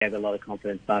had a lot of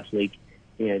confidence last week,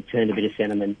 turned a bit of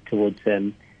sentiment towards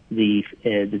the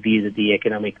view that the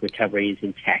economic recovery is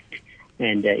intact.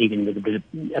 And even with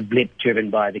a blip driven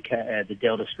by the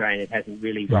Delta strain, it hasn't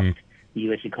really rocked the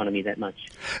US economy that much.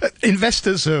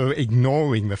 Investors are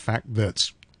ignoring the fact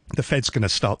that the Fed's going to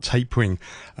start tapering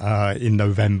in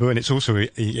November, and it's also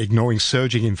ignoring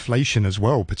surging inflation as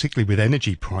well, particularly with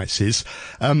energy prices.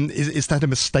 Is that a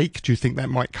mistake? Do you think that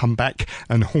might come back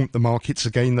and haunt the markets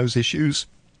again, those issues?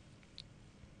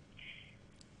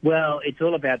 Well, it's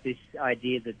all about this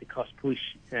idea that the cost-push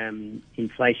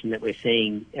inflation that we're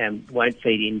seeing won't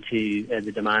feed into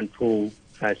the demand pull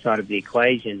side of the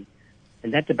equation.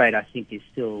 And that debate, I think, is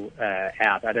still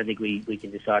out. I don't think we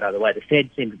can decide either way. The Fed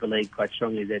seem to believe quite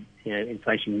strongly that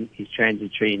inflation is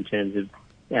transitory in terms of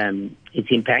its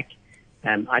impact.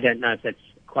 I don't know if that's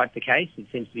quite the case. It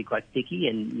seems to be quite sticky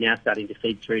and now starting to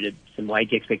feed through to some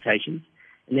wage expectations.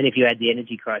 And then if you add the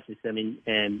energy crisis,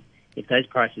 if those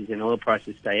prices and oil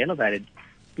prices stay elevated,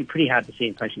 it'd be pretty hard to see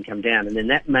inflation come down. And then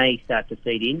that may start to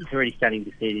feed in. It's already starting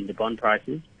to feed into bond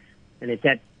prices. And if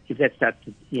that starts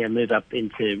to move up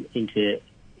into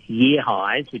year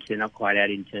highs, which they're not quite at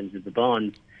in terms of the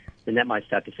bonds, then that might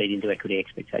start to feed into equity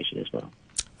expectation as well.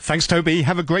 Thanks, Toby.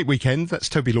 Have a great weekend. That's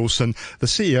Toby Lawson, the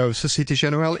CEO of Societe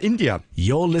Generale India.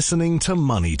 You're listening to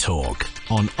Money Talk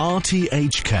on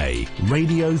RTHK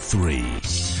Radio 3.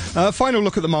 Final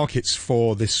look at the markets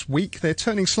for this week. They're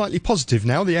turning slightly positive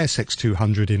now. The ASX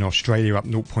 200 in Australia up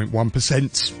 0.1%.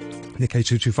 Nikkei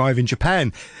 225 in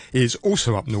Japan is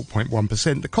also up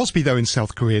 0.1%. The Kospi, though, in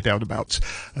South Korea down about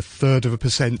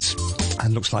 1/3%.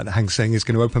 And looks like the Hang Seng is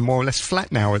going to open more or less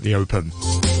flat now at the open.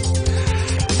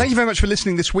 Thank you very much for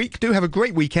listening this week. Do have a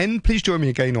great weekend. Please join me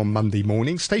again on Monday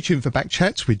morning. Stay tuned for back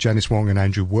chats with Janice Wong and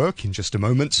Andrew Work in just a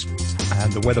moment.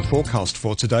 And the weather forecast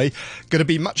for today, going to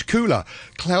be much cooler.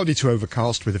 Cloudy to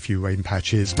overcast with a few rain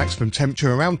patches. Maximum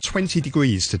temperature around 20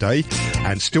 degrees today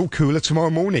and still cooler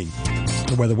tomorrow morning.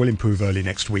 The weather will improve early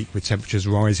next week with temperatures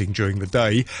rising during the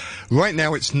day. Right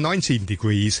now it's 19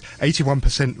 degrees,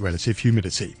 81% relative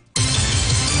humidity.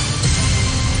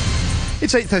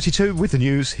 It's 8:32 with the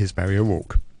news. Here's Barry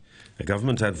O'Rourke. A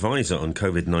government advisor on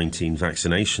COVID-19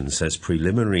 vaccination says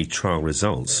preliminary trial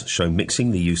results show mixing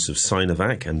the use of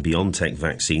Sinovac and BioNTech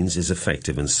vaccines is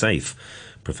effective and safe.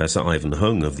 Professor Ivan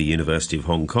Hung of the University of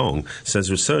Hong Kong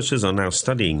says researchers are now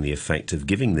studying the effect of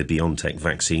giving the BioNTech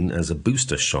vaccine as a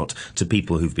booster shot to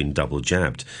people who've been double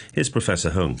jabbed. Here's Professor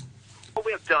Hung. What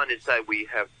we have done is that we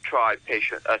have tried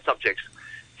subjects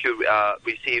to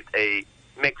receive a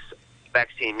mixed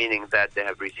vaccine, meaning that they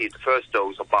have received the first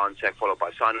dose of BioNTech followed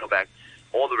by Sinovac,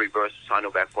 or the reverse,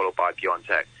 Sinovac followed by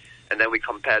BioNTech. And then we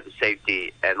compare the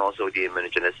safety and also the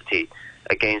immunogenicity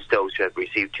against those who have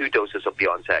received 2 doses of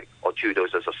BioNTech or 2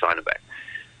 doses of Sinovac.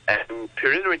 And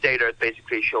preliminary data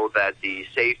basically show that the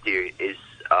safety is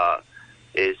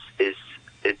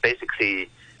basically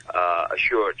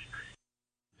assured.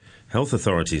 Health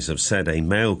authorities have said a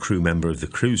male crew member of the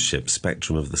cruise ship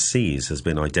Spectrum of the Seas has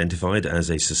been identified as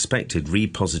a suspected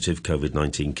re-positive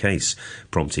COVID-19 case,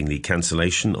 prompting the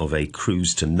cancellation of a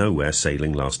cruise to nowhere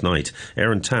sailing last night.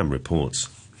 Aaron Tam reports.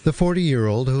 The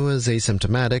 40-year-old, who is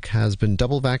asymptomatic, has been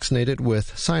double vaccinated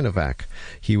with Sinovac.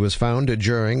 He was found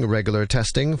during regular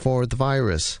testing for the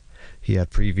virus. He had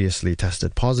previously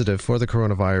tested positive for the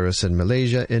coronavirus in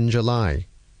Malaysia in July.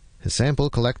 His sample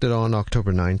collected on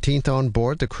October 19th on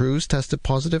board the cruise tested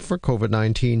positive for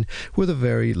COVID-19 with a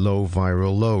very low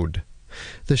viral load.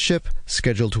 The ship,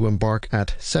 scheduled to embark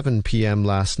at 7 p.m.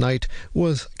 last night,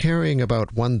 was carrying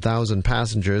about 1,000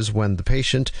 passengers when the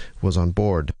patient was on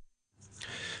board.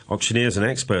 Auctioneers and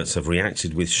experts have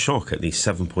reacted with shock at the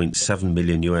 $7.7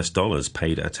 million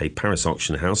paid at a Paris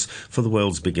auction house for the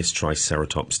world's biggest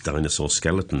Triceratops dinosaur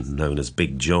skeleton, known as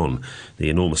Big John. The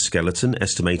enormous skeleton,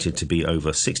 estimated to be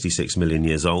over 66 million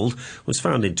years old, was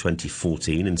found in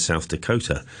 2014 in South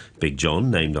Dakota. Big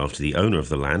John, named after the owner of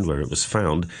the land where it was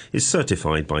found, is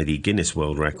certified by the Guinness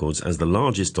World Records as the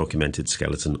largest documented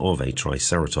skeleton of a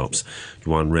Triceratops.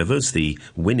 Juan Rivers, the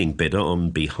winning bidder on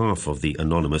behalf of the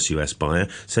anonymous US buyer,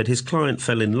 said his client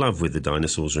fell in love with the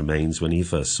dinosaur's remains when he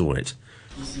first saw it.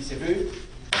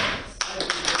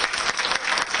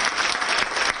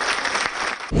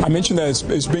 I mentioned that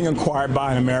it's being acquired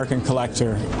by an American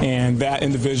collector, and that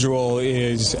individual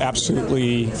is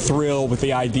absolutely thrilled with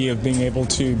the idea of being able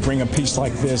to bring a piece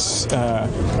like this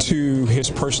to his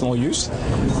personal use.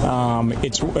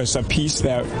 It's a piece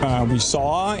that we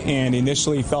saw and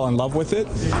initially fell in love with it.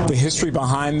 The history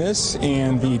behind this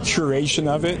and the curation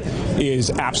of it is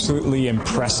absolutely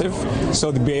impressive.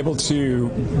 So to be able to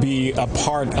be a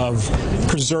part of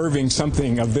preserving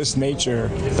something of this nature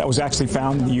that was actually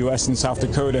found in the U.S. and South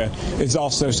Dakota Dakota is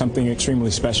also something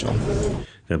extremely special.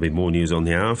 There'll be more news on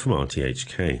the hour from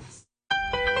RTHK.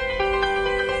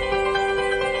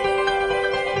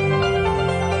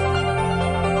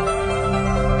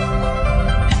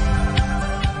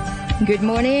 Good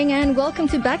morning and welcome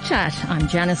to Backchat. I'm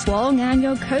Janice Wong and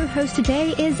your co-host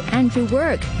today is Andrew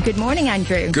Work. Good morning,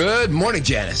 Andrew. Good morning,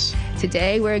 Janice.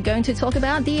 Today we're going to talk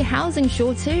about the housing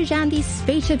shortage and the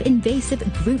spate of invasive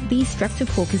Group B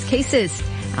Streptococcus cases.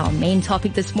 Our main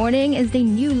topic this morning is the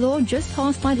new law just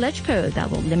passed by LegCo that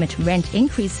will limit rent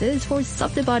increases for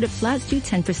subdivided flats to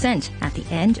 10% at the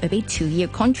end of a 2-year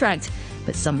contract.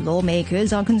 But some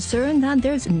lawmakers are concerned that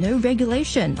there's no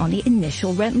regulation on the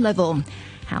initial rent level.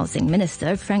 Housing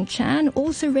Minister Frank Chan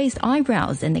also raised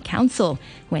eyebrows in the council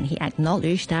when he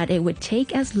acknowledged that it would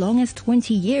take as long as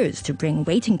 20 years to bring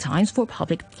waiting times for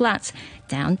public flats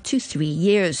down to 3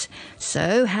 years.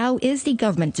 So how is the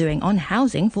government doing on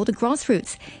housing for the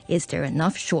grassroots? Is there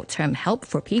enough short-term help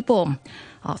for people?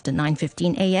 After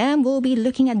 9:15 a.m., we'll be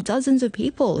looking at dozens of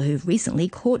people who've recently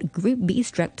caught Group B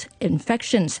Strep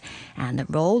infections and the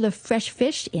role of fresh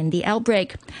fish in the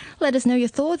outbreak. Let us know your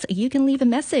thoughts. You can leave a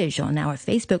message on our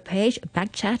Facebook page,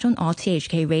 Backchat on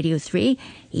RTHK Radio 3.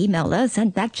 Email us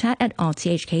at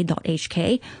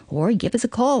backchat@rthk.hk or give us a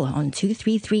call on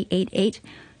 23388.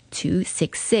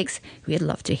 266. We'd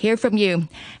love to hear from you.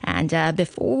 And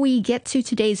before we get to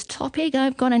today's topic,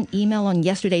 I've got an email on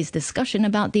yesterday's discussion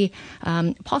about the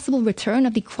possible return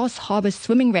of the Cross Harbour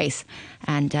swimming race.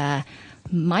 And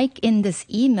Mike, in this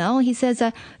email, he says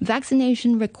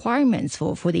vaccination requirements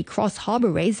for the Cross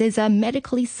Harbour race is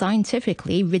medically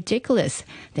scientifically ridiculous.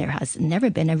 There has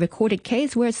never been a recorded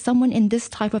case where someone in this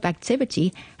type of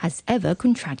activity has ever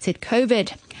contracted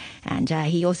COVID. And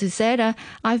he also said,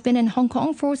 I've been in Hong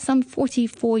Kong for some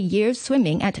 44 years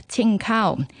swimming at Ting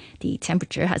Khao. The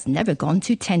temperature has never gone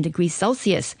to 10 degrees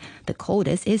Celsius. The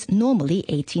coldest is normally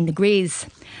 18 degrees.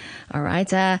 All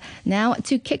right. Now,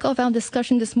 to kick off our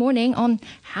discussion this morning on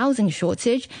housing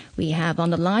shortage, we have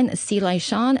on the line Silai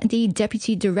Shan, the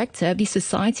Deputy Director of the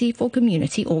Society for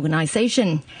Community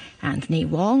Organisation, Anthony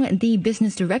Wong, the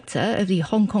Business Director of the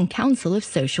Hong Kong Council of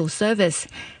Social Service,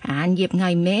 and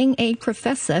Ngai-ming, a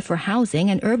Professor for Housing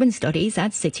and Urban Studies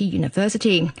at City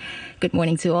University. Good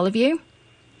morning to all of you.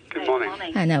 Good morning.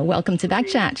 And welcome to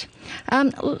Backchat.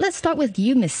 Let's start with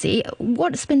you, Ms. C.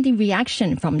 What's been the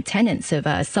reaction from tenants of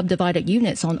subdivided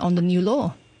units on the new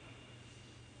law?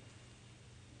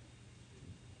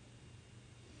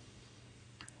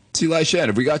 Silai Shan,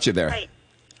 have we got you there? Hi.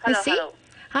 Ms. C? Hello.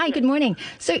 Hi, good morning.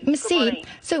 So, Ms. C, morning.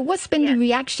 so what's been the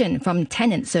reaction from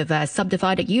tenants of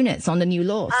subdivided units on the new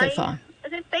law so far? I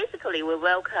think basically we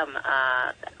welcome,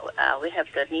 we have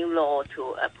the new law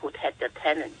to protect the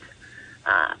tenants.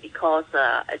 Because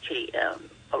actually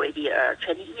already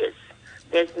 20 years,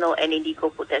 there's no any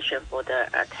legal protection for the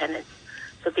tenants.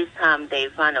 So this time they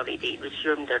finally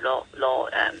resumed the law.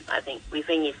 I think we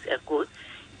think it's good.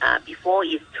 Before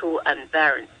it's too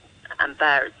unbalanced.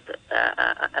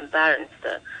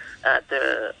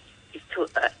 It's too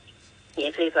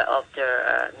in favor of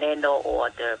the landlord or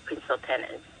the principal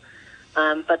tenants.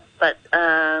 But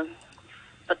the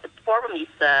problem is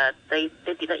they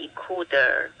did not include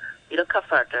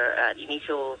cover the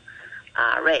initial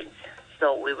rent.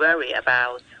 So we worry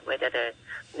about whether the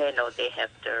landlord they have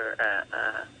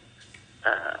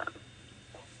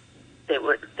they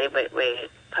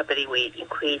probably will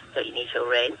increase the initial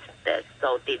rent.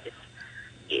 So this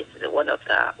is one of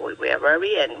the we are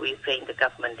worried, and we think the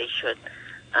government they should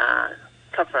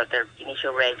cover the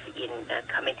initial rent in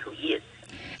coming 2 years.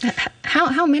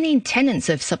 How many tenants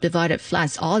of subdivided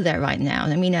flats are there right now?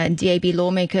 I mean, DAB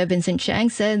lawmaker Vincent Chang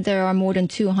said there are more than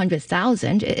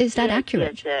 200,000. Is that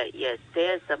accurate? Yes,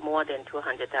 there's more than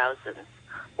 200,000,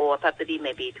 or probably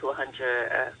maybe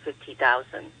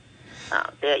 250,000.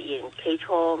 They're in cage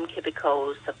home,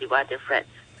 typical subdivided flats.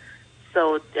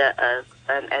 So,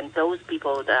 and those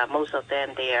people, most of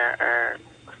them, they are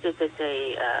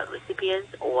CSSA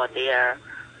recipients, or they are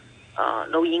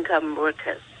low-income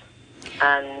workers.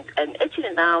 And actually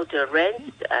now the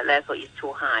rent level is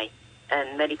too high,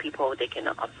 and many people they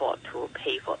cannot afford to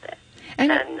pay for that.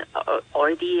 And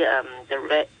already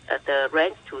the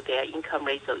rent to their income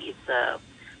ratio is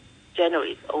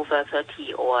generally over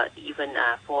 30 or even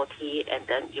 40, and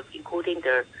then if including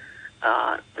the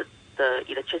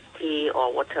electricity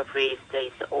or water fees, there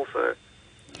is over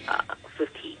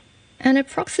 50. And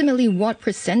approximately what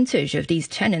percentage of these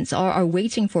tenants are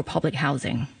waiting for public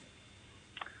housing?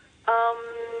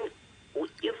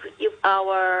 If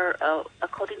our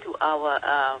according to our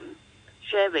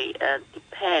survey,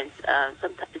 depends.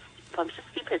 Sometimes from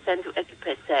 60% to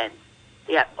 80%,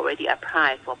 they are already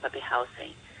applied for public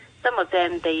housing. some of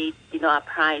them, they did not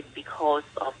apply because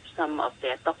of some of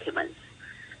their documents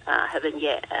haven't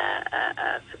yet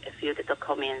filled the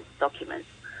documents.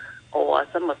 Or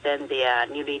some of them, they are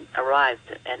newly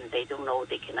arrived and they don't know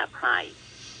they can apply.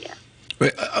 Yeah.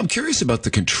 I'm curious about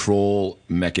the control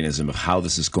mechanism of how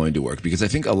this is going to work, because I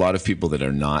think a lot of people that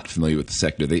are not familiar with the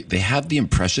sector, they have the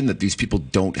impression that these people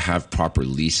don't have proper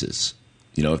leases.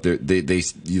 You know, if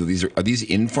are these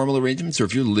informal arrangements, or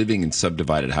if you're living in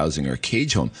subdivided housing or a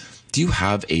cage home, do you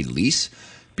have a lease?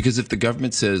 Because if the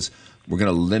government says we're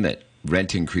going to limit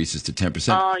rent increases to 10%,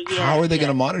 how are they going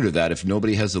to monitor that if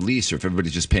nobody has a lease or if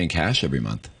everybody's just paying cash every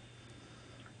month?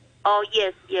 Oh,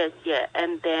 yes.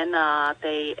 And then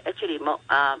they actually,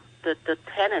 the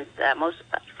tenants,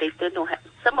 they don't have,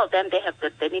 some of them,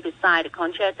 they need to sign the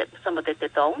contract, some of them they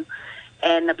don't.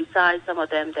 And besides, some of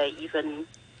them, they even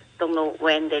don't know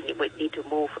when they would need to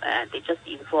move. They just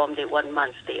inform they 1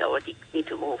 month, they already need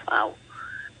to move out.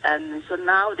 And so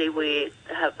now they will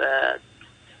have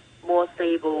more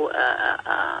stable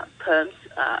terms,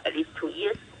 at least 2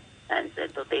 years. And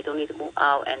so they don't need to move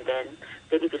out, and then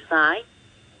they need to sign.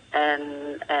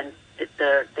 And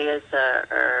there's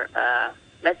a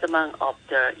maximum of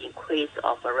the increase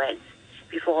of the rent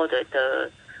before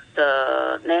the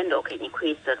landlord can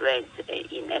increase the rent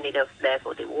in any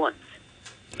level they want.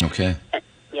 Okay.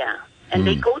 And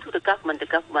they go to the government. The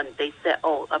government, they say,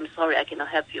 "Oh, I'm sorry, I cannot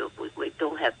help you. We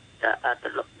don't have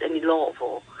any law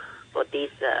for these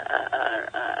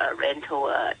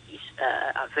rental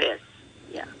affairs."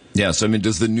 Yeah. Yeah, so I mean,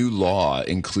 does the new law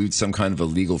include some kind of a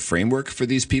legal framework for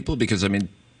these people? Because I mean,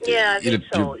 I think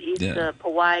so. It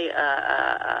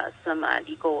provide some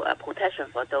legal protection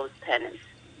for those tenants.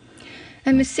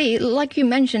 And Ms. C, like you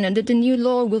mentioned, the new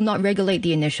law will not regulate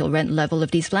the initial rent level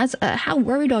of these flats. How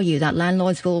worried are you that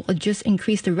landlords will just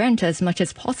increase the rent as much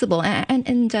as possible?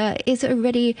 And is it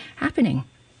already happening?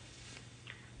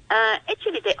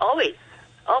 Actually, they always,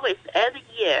 every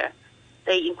year,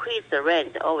 they increase the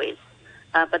rent, always.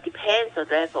 But depends on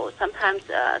level. Sometimes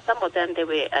some of them they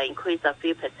will increase a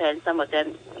few percent. Some of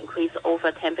them increase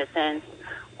over 10%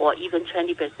 or even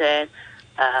 20%.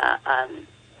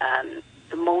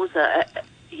 The most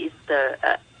is the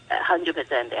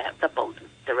 100%. They have doubled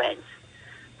the rent.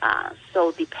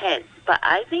 So depends. But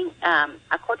I think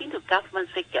according to government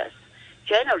figures,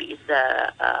 generally it's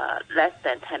less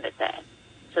than 10%.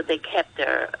 So they kept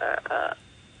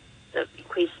the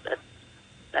increased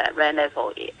rent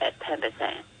level at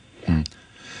 10%.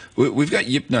 We've got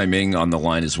Ngai-ming on the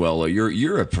line as well.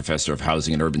 You're a professor of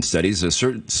housing and urban studies.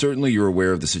 Certainly you're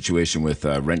aware of the situation with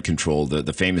rent control.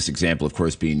 The famous example, of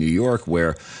course, being New York,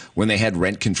 where when they had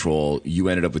rent control, you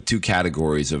ended up with two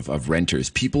categories of renters: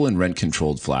 people in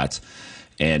rent-controlled flats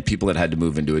and people that had to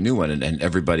move into a new one. And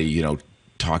everybody,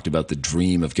 talked about the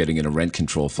dream of getting in a rent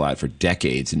control flat for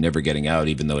decades and never getting out,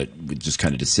 even though it would just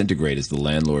kind of disintegrate as the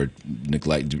landlord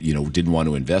didn't want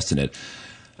to invest in it.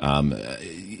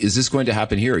 Is this going to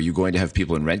happen here? Are you going to have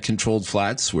people in rent controlled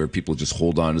flats where people just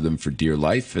hold on to them for dear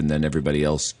life and then everybody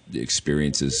else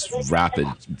experiences rapid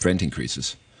rent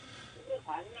increases?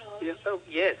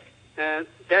 Yes.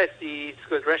 That's the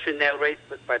rationale raised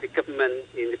by the government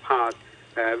in the past,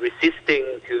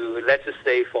 resisting to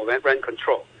legislate for rent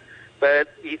control.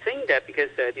 But we think that because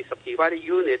the subdivided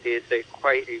unit is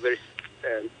quite a very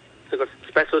sort of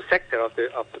special sector of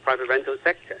the private rental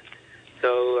sector.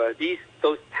 So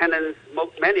those tenants,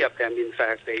 many of them, in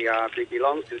fact, they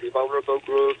belong to the vulnerable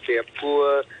groups. They are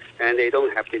poor and they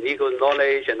don't have the legal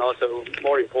knowledge, and also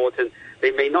more important,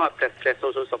 they may not have their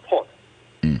social support.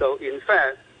 So in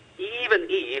fact, even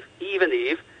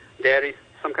if there is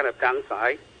some kind of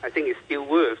downside, I think it's still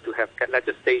worth to have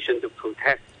legislation to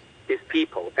protect these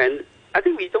people. And I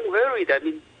think we don't worry that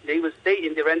they will stay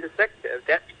in the rental sector,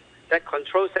 that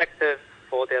control sector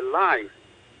for their lives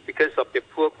because of the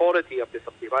poor quality of the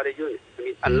subdivided units.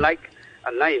 Unlike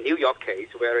in New York case,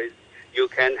 where you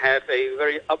can have a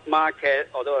very upmarket,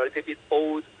 although a little bit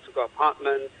old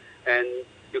apartment, and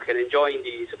you can enjoy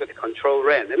the control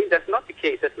rent. That's not the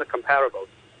case. That's not comparable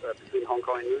between Hong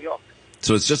Kong and New York.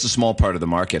 So it's just a small part of the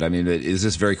market. Is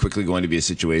this very quickly going to be a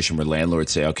situation where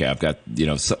landlords say, okay, I've got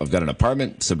an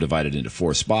apartment subdivided into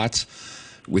 4 spots.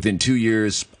 Within 2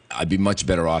 years, I'd be much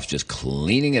better off just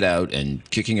cleaning it out and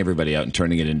kicking everybody out and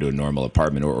turning it into a normal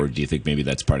apartment? Or do you think maybe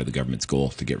that's part of the government's goal,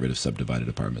 to get rid of subdivided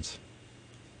apartments?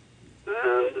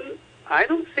 I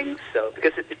don't think so,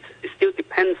 because it still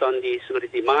depends on the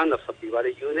demand of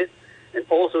subdivided units, and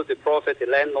also the profit the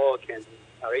landlord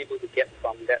are able to get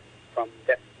from that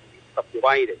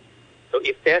subdivided. So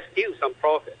if there's still some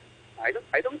profit,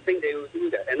 I don't think they will do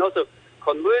that. And also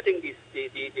converting the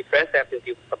flats that have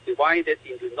been subdivided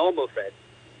into normal flats,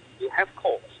 you have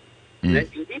costs. then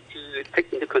you need to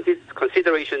take into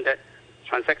consideration that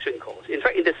transaction cost. In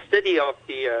fact, in the study of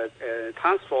the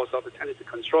task force of the tenancy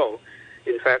control,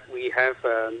 in fact, we have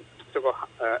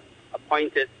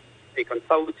appointed a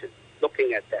consultant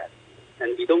looking at that.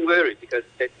 And we don't worry because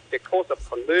the cost of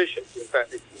conversion, in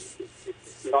fact, is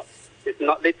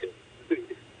not little.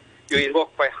 You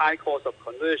involve quite high cost of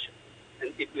conversion.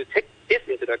 And if you take this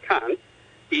into account,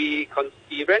 the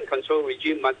rent control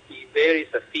regime must be very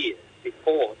severe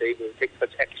before they will take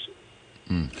such action.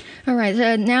 All right.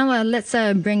 Now let's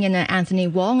bring in Anthony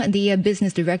Wong, the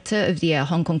business director of the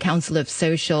Hong Kong Council of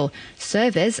Social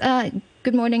Service.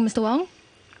 Good morning, Mr. Wong.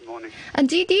 Good morning.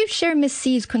 Do you share Ms.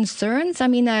 C's concerns? I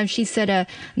mean, she said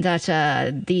that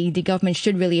the government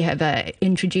should really have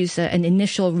introduced an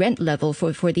initial rent level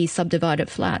for these subdivided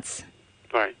flats.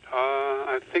 Right.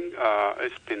 I think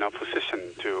it's been our position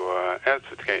to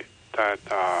advocate that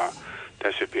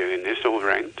there should be an initial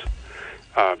rent.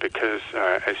 Because,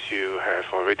 as you have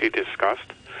already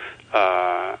discussed,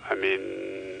 I mean,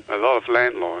 a lot of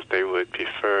landlords, they would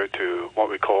prefer to what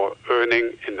we call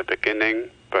earning in the beginning,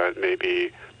 but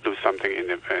maybe do something in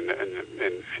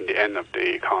the end of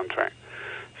the contract.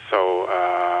 So,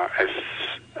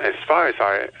 as far as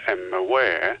I am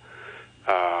aware,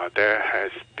 there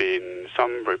has been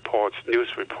some reports,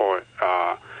 news report,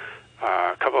 a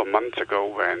couple of months ago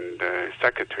when the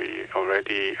secretary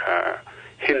already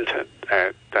hinted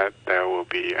at that there will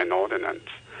be an ordinance.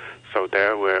 So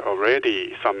there were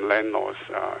already some landlords,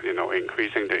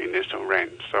 increasing the initial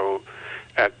rent. So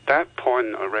at that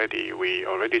point already, we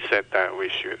already said that we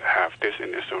should have this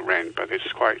initial rent, but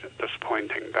it's quite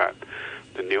disappointing that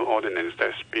the new ordinance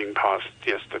that's being passed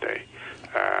yesterday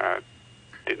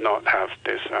did not have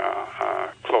this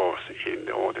clause in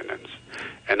the ordinance.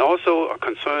 And also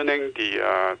concerning the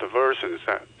versions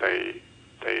that they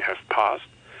have passed,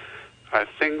 I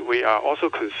think we are also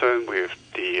concerned with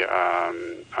the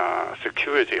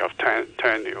security of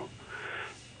tenure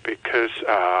because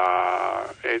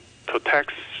it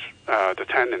protects the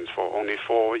tenants for only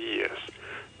 4 years.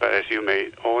 But as you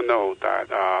may all know, that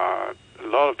a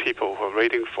lot of people who are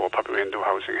waiting for public rental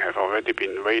housing have already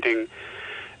been waiting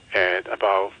at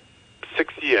about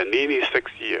 6 years, nearly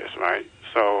 6 years, right?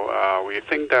 So we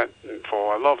think that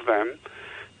for a lot of them,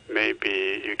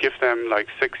 maybe you give them like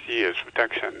 6 years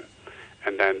protection,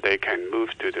 and then they can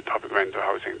move to the public rental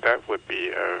housing. That would be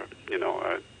a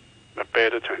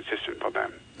better transition for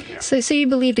them. Yeah. So you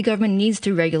believe the government needs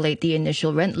to regulate the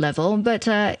initial rent level, but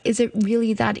is it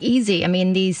really that easy? I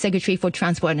mean, the Secretary for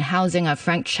Transport and Housing,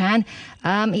 Frank Chan,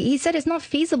 he said it's not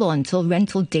feasible until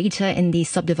rental data in the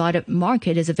subdivided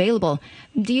market is available.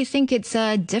 Do you think it's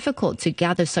difficult to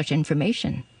gather such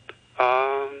information?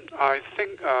 I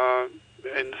think,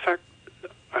 in fact,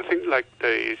 I think like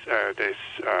this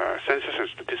Census and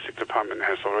Statistics Department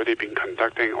has already been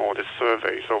conducting all the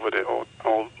surveys over the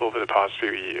past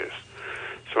few years.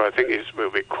 So I think there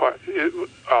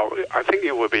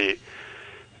will be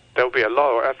a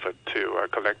lot of effort to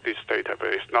collect this data,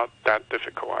 but it's not that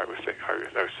difficult, I would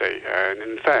say. And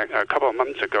in fact, a couple of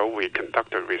months ago, we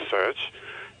conducted research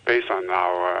based on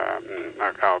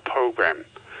our program,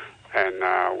 and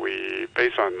we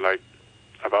based on like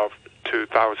about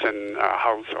 2,000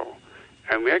 households,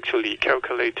 and we actually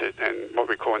calculated what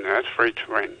we call an average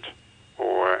rent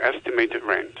or estimated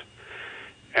rent.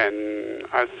 And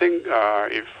I think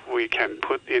if we can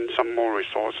put in some more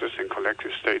resources and collect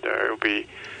this data, it will be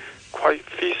quite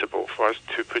feasible for us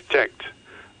to project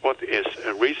what is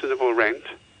a reasonable rent,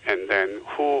 and then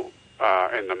who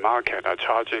in the market are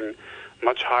charging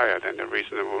much higher than the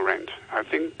reasonable rent. I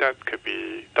think that could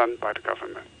be done by the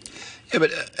government. Yeah,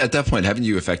 but at that point, haven't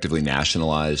you effectively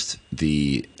nationalized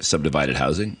the subdivided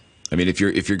housing? I mean, if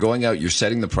you're going out, you're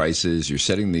setting the prices, you're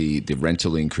setting the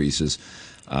rental increases.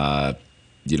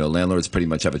 Landlords pretty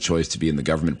much have a choice to be in the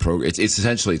government program. It's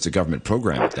essentially a government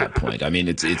program at that point. I mean,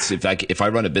 it's if I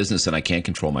run a business and I can't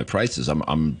control my prices,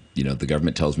 the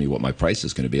government tells me what my price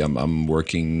is going to be. I'm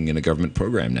working in a government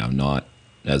program now, not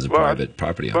as a private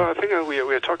property owner. Well, I think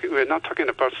we're not talking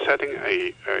about setting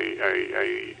a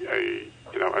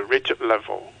rigid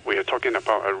level. We are talking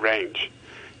about a range.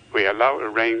 We allow a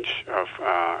range of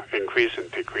increase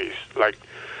and decrease. Like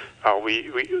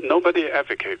nobody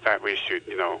advocates that we should,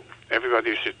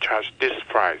 everybody should charge this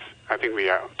price. I think we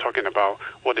are talking about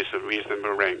what is a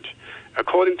reasonable range.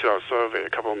 According to our survey a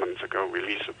couple of months ago,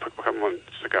 released a couple of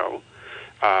months ago,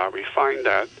 we find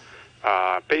that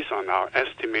based on our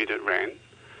estimated rent,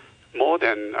 more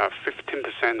than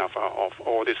 15% of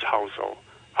all this household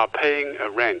are paying a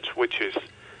rent which is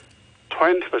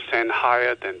 20%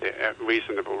 higher than the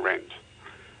reasonable rent.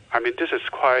 I mean, this is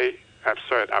quite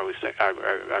absurd, I would say. I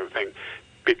would think,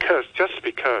 because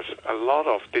a lot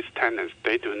of these tenants,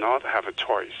 they do not have a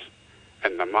choice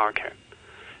in the market,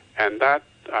 and that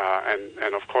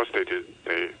and of course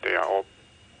they are all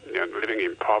living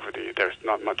in poverty. There's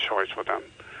not much choice for them.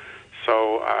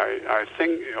 So I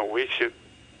think we should.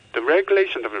 The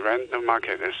regulation of the rental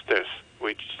market is this: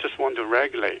 we just want to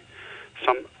regulate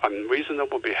some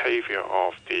unreasonable behavior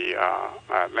of the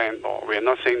landlord. We are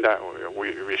not saying that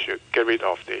we should get rid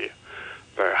of the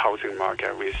housing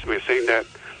market. We're saying that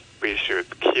we should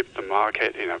keep the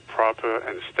market in a proper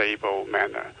and stable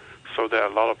manner, so that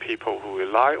a lot of people who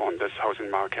rely on this housing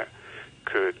market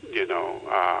could,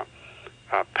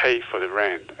 pay for the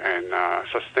rent and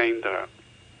sustain the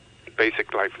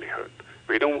basic livelihood.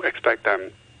 We don't expect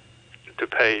them to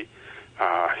pay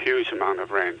a huge amount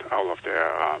of rent out of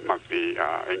their monthly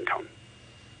income.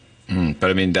 But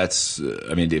I mean,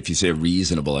 if you say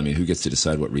reasonable, I mean, who gets to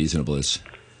decide what reasonable is?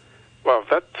 Well,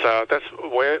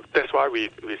 that's why we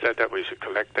said that we should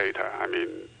collect data. I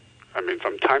mean,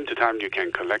 from time to time you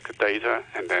can collect the data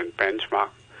and then benchmark,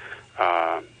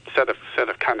 set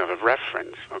of kind of a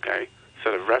reference, okay,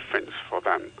 set of reference for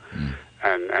them,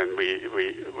 and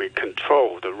we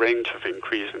control the range of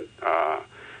increase, and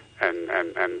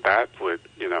that would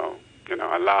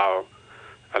allow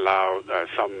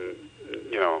some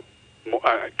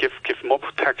give more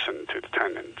protection to the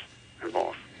tenants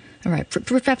involved. All right.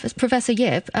 Professor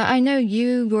Yip, I know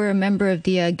you were a member of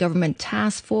the government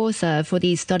task force for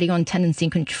the study on tenancy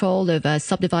control of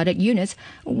subdivided units.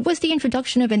 Was the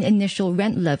introduction of an initial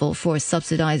rent level for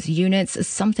subsidized units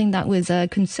something that was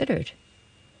considered?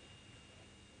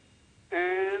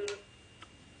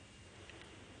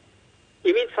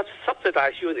 You mean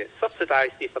subsidized units?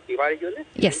 Subsidize the subdivided units?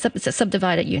 Yes,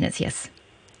 subdivided units, yes.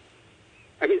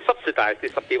 I mean subsidize the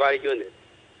subdivided units.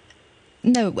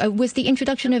 No, was the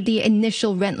introduction of the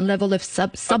initial rent level of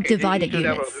subdivided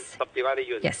units? Level of subdivided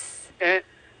units. Yes.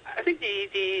 I think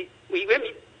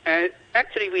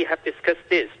actually we have discussed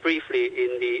this briefly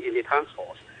in the task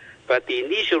force, but the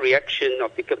initial reaction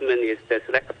of the government is there's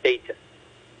lack of data,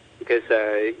 because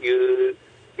the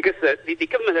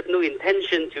government have no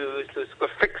intention to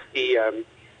fix the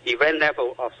rent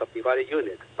level of subdivided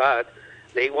units, but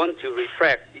they want to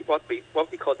reflect what we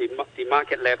call the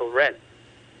market level rent,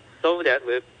 so that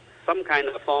with some kind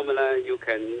of formula you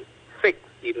can fix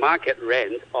the market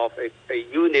rent of a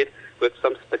unit with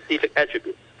some specific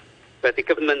attributes. But the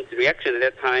government's reaction at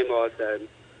that time was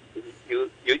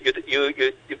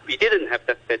we didn't have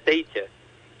the data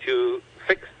to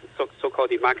fix so-called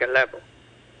the market level.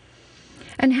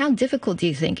 And how difficult do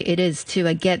you think it is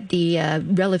to get the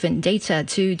relevant data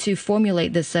to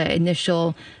formulate this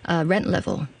initial rent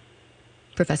level,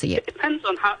 Professor Yip? It depends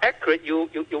on how accurate you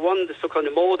want the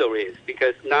so-called model is,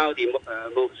 because now the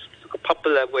most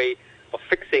popular way of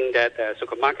fixing that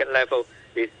so-called market level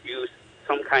is use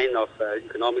some kind of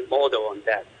economic model on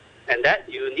that, and that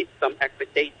you need some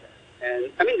accurate data.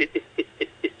 And I mean,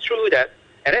 it's true that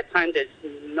at that time there's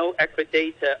no accurate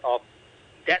data of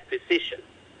that precision.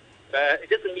 It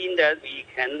doesn't mean that we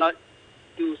cannot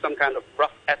do some kind of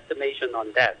rough estimation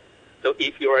on that. So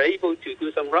if you are able to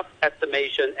do some rough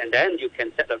estimation and then you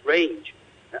can set a range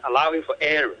allowing for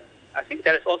error, I think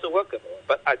that is also workable.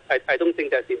 But I don't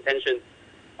think that's the intention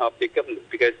of the government,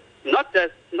 because not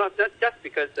just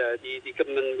because the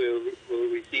government will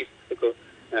receive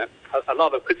a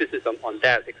lot of criticism on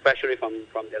that, especially from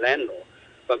the landlord.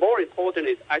 But more important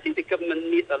is, I think the government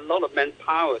needs a lot of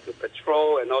manpower to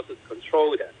patrol and also to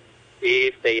control that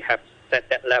if they have set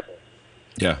that level.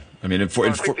 Yeah, I mean, I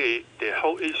think the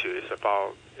whole issue is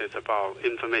about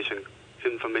information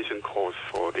costs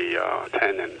for the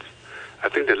tenants. I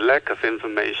think the lack of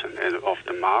information of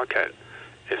the market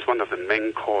is one of the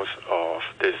main causes of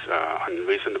this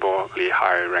unreasonably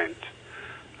high rent.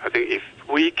 I think if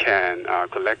we can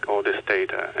collect all this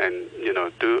data and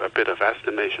do a bit of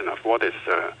estimation of what is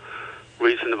a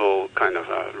reasonable kind of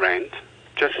rent,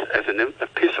 just as a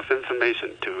piece of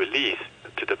information to release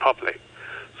to the public,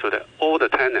 so that all the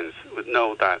tenants would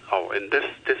know that, in this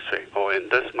district or in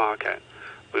this market,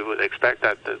 we would expect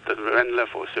that the rent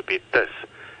level should be this.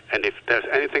 And if there's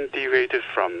anything deviated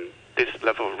from this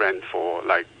level of rent for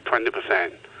like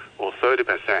 20% or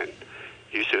 30%,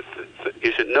 you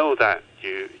should know that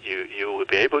you will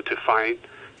be able to find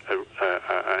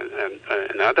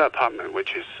another apartment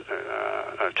which is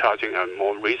charging a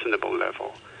more reasonable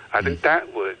level. I think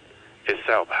that would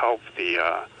itself help the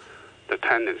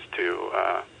tenants to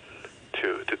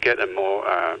get a more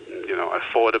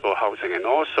affordable housing, and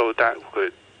also that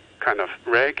would kind of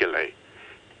regulate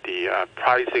the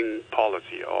pricing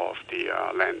policy of the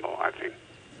landlord, I think.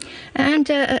 And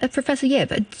Professor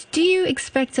Yip, do you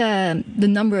expect the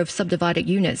number of subdivided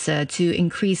units to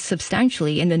increase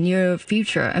substantially in the near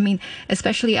future? I mean,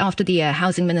 especially after the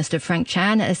Housing Minister Frank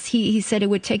Chan, as he said it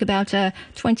would take about 10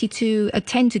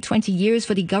 to 20 years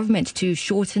for the government to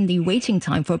shorten the waiting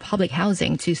time for public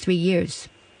housing to 3 years.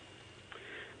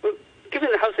 Well,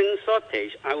 given the housing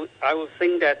shortage, I would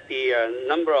think that the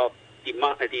number of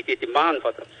the demand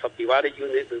for the subdivided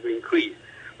units will increase.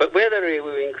 But whether it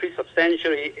will increase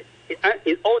substantially,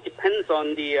 it all depends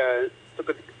on the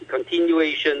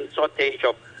continuation shortage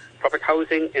of public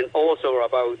housing and also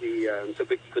about the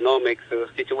economic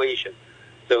situation.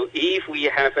 So if we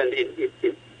have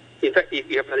if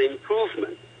we have an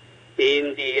improvement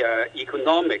in the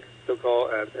economic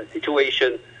so-called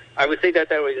situation, I would say that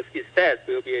there will instead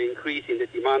will be an increase in the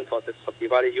demand for the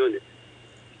subdivided units.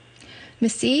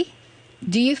 Ms. C?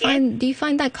 Do you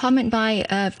find that comment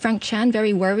by Frank Chan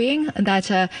very worrying, that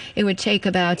it would take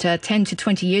about 10 to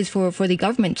 20 years for the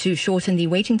government to shorten the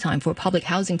waiting time for public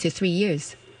housing to 3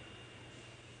 years?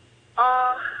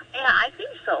 Yeah, I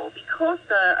think so, because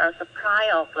the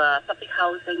supply of public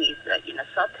housing is in a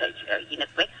shortage, in a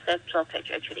great step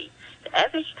shortage actually. The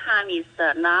average time is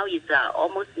now is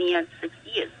almost near 6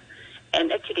 years,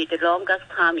 and actually the longest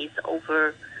time is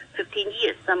over 15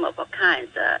 years, some of our kinds,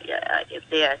 if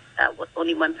there's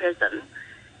only one person.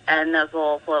 And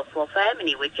for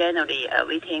family, we generally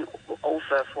waiting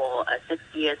over for 6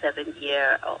 years, 7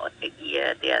 years, or 8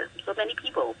 years. There are so many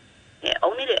people. Yeah,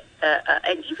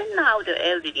 and even now, the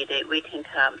elderly, the waiting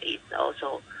time is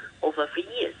also over 3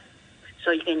 years.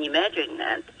 So you can imagine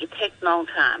that it takes long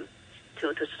time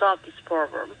to solve this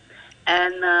problem.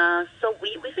 And so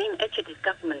we think actually the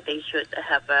government, they should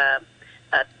have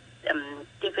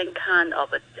different kind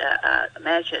of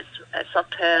measures,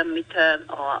 short-term, mid-term,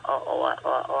 or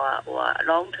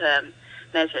long-term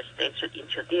measures they should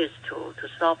introduce to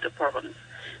solve the problems,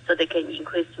 so they can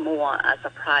increase more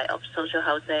supply of social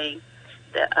housing.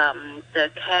 The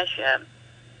cash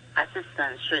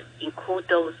assistance should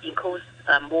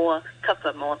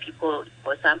cover more people.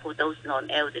 For example, those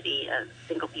non-elderly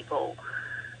single people.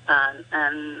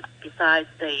 And besides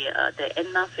the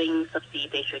nothing subsidy,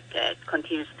 they should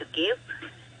continue to give,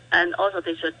 and also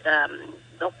they should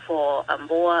look for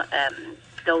more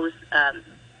those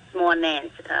small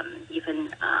lands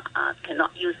even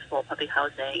cannot use for public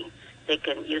housing. They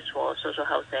can use for social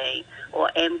housing or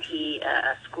empty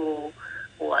school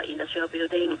or industrial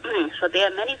building. So there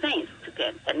are many things to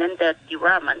get, and then the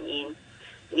development in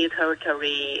new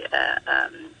territory.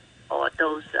 Or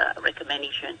those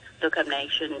recommendation,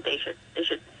 they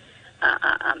should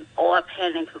all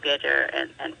planning together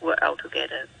and work out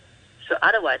together. So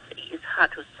otherwise, it's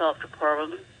hard to solve the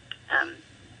problem.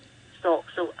 So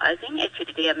I think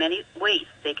actually there are many ways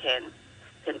they can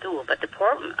do, but the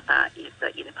problem is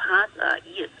in the past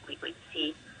years we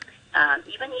see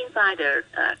even inside the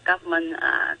government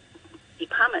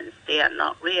departments, they are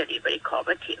not really very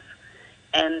cooperative,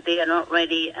 and they are not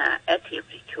really active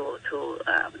to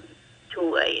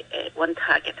one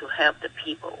target to help the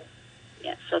people.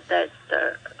 Yeah, so that's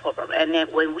the problem. And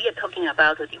then when we are talking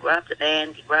about to develop the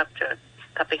land, develop the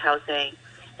public housing,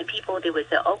 and people, they will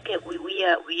say, okay, we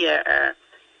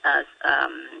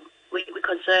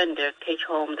concern the cage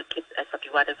home, the kids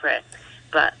subdivided flat.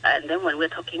 But and then when we're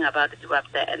talking about the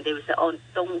develop that, and they will say, oh,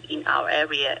 don't in our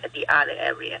area, the other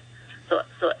area. So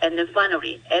and then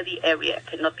finally, every area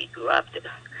cannot be developed.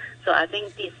 So I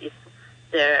think this is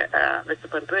the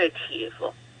responsibility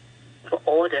for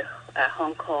all the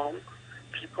Hong Kong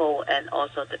people and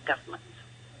also the government.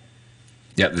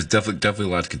 Yeah, there's definitely a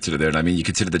lot to consider there. And I mean, you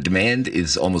consider the demand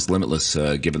is almost limitless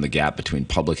given the gap between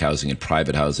public housing and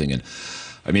private housing. And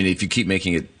I mean, if you keep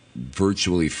making it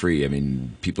virtually free, I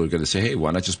mean, people are going to say, hey,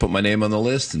 why not just put my name on the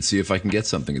list and see if I can get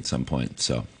something at some point?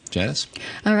 So, Janice?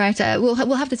 All right.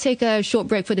 We'll have to take a short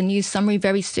break for the news summary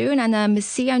very soon. And Ms.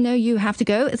 C, I know you have to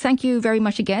go. Thank you very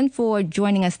much again for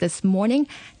joining us this morning.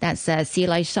 That's C.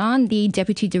 Lai Shan, the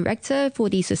Deputy Director for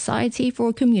the Society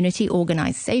for Community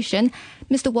Organisation.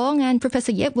 Mr. Wong and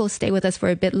Professor Yip will stay with us for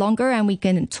a bit longer, and we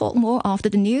can talk more after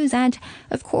the news. And,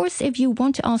 of course, if you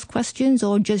want to ask questions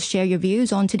or just share your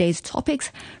views on today's topics,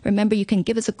 remember you can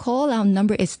give us a call. Our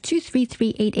number is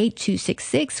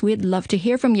 233-88266. We'd love to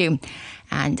hear from you.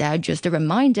 And just a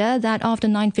reminder that after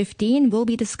 9:15, we'll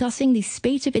be discussing the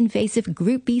spate of invasive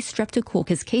Group B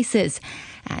Streptococcus cases.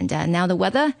 And now the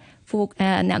weather.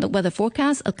 Now the weather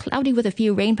forecast, cloudy with a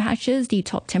few rain patches. The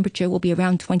top temperature will be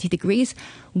around 20 degrees.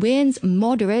 Winds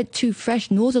moderate to fresh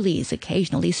northerlies,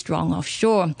 occasionally strong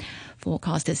offshore.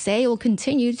 Forecasters say it will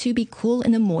continue to be cool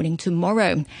in the morning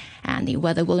tomorrow. And the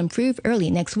weather will improve early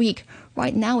next week.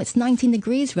 Right now it's 19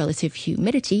 degrees, relative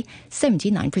humidity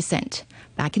 79%.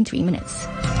 Back in 3 minutes.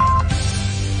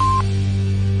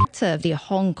 Of the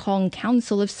Hong Kong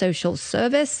Council of Social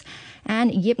Service,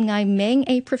 and Ngai-ming,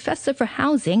 a professor for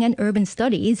housing and urban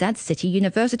studies at City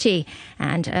University.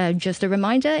 And just a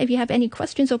reminder, if you have any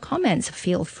questions or comments,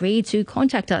 feel free to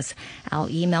contact us. Our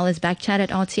email is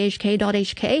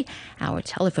backchat@rthk.hk. Our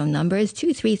telephone number is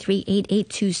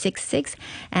 233-88266.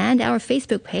 And our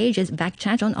Facebook page is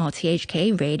Backchat on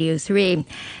RTHK Radio 3.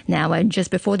 Now, just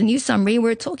before the news summary,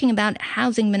 we're talking about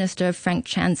Housing Minister Frank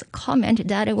Chan's comment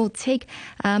that it will take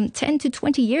 10 to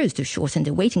 20 years to shorten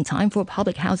the waiting time for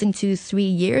public housing to 3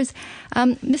 years.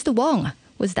 Mr. Wong,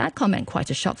 was that comment quite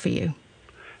a shock for you?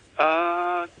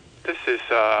 This is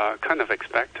kind of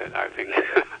expected, I think.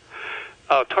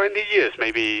 20 years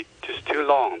maybe just too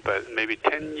long, but maybe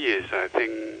 10 years, I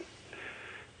think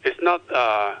it's not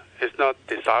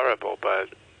desirable, but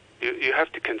you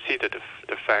have to consider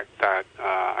the fact that,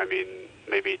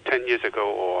 maybe 10 years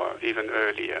ago or even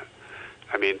earlier,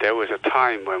 there was a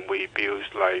time when we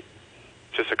built like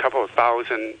just a couple of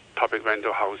thousand public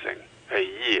rental housing a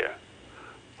year,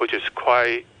 which is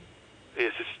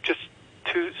just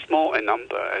too small a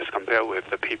number as compared with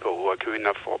the people who are queuing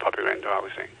up for public rental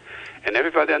housing. And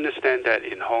everybody understands that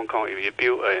in Hong Kong, if you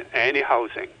build any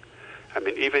housing,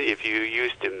 even if you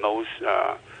use the most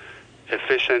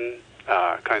efficient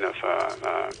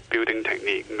building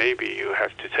technique, maybe you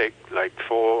have to take like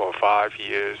 4 or 5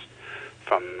 years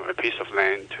from a piece of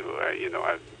land to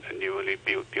a newly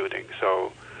built building.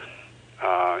 So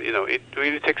it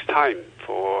really takes time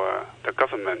for the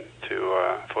government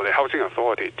for the housing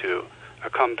authority to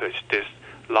accomplish this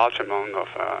large amount of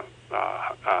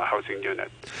housing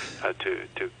units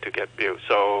to get built.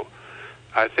 So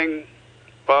I think,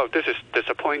 this is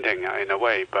disappointing in a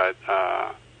way, but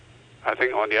I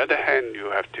think on the other hand,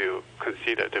 you have to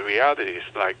consider the reality is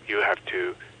like you have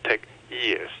to take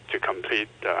years to complete,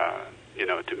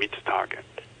 to meet the target.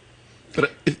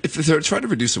 But if they're trying to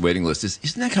reduce the waiting list,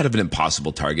 isn't that kind of an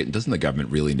impossible target? And doesn't the government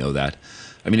really know that?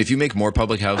 If you make more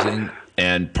public housing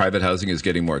and private housing is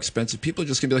getting more expensive, people are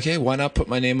just going to be like, hey, why not put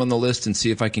my name on the list and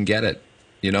see if I can get it?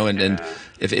 And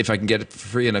if I can get it for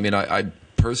free. And I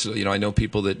personally, I know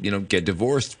people that, get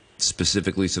divorced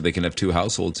specifically so they can have 2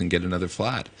 households and get another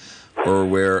flat. Or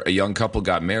where a young couple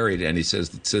got married and he says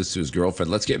to his girlfriend,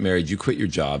 let's get married, you quit your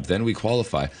job, then we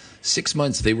qualify. 6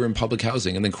 months they were in public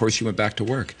housing and then of course she went back to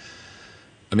work.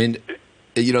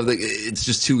 It's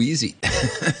just too easy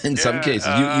in some cases.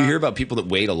 You hear about people that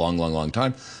wait a long, long, long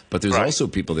time, but there's also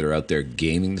people that are out there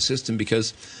gaming the system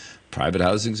because private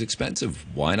housing is expensive.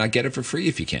 Why not get it for free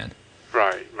if you can?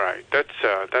 Right.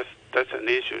 That's an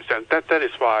issue. And that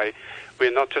is why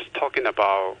we're not just talking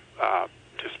about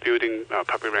just building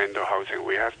public rental housing.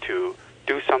 We have to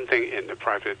do something in the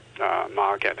private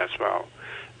market as well.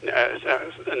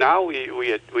 Now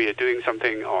we are doing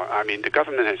something the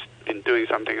government has been doing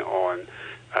something on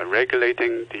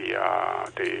regulating the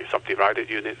subdivided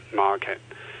unit market,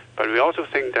 but we also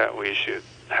think that we should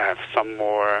have some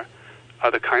more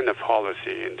other kind of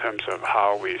policy in terms of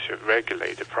how we should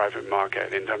regulate the private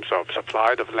market, in terms of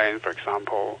supply of land, for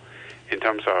example, in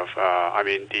terms of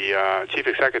the chief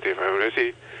executive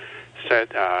already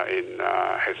said in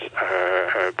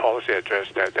her policy address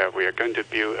that we are going to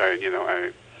build a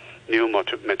new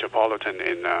metropolitan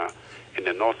in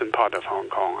the northern part of Hong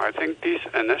Kong. I think this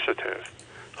initiative,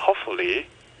 hopefully,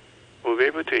 will be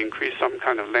able to increase some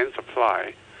kind of land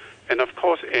supply. And of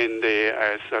course,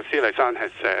 as Sila San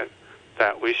has said,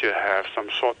 that we should have some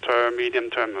short-term,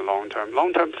 medium-term, and long-term.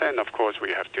 Long-term plan, of course,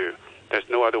 there's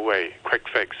no other way, quick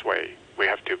fix way. We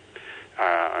have to,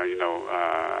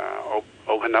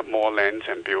 open up more lands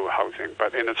and build housing.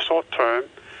 But in the short term,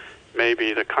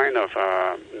 maybe the kind of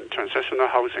transitional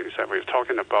housing that we're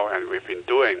talking about and we've been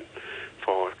doing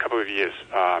for a couple of years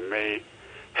may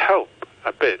help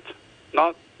a bit.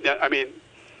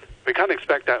 We can't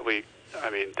expect that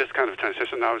this kind of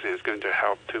transitional housing is going to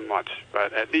help too much,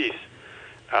 but at least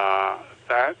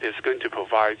that is going to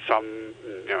provide some,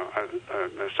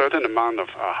 a certain amount of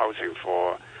housing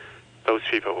for those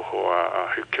people who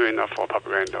are queuing up for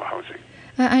public rental housing.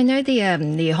 I know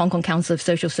the Hong Kong Council of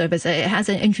Social Service has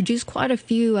introduced quite a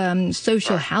few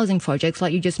social housing projects,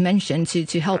 like you just mentioned,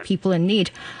 to help people in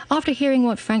need. After hearing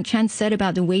what Frank Chan said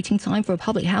about the waiting time for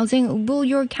public housing, will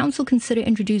your council consider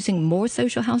introducing more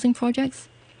social housing projects?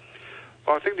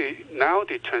 Well, I think now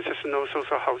the transitional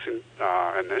social housing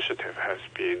initiative has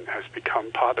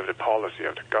become part of the policy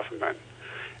of the government,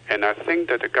 and I think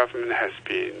that the government has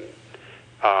been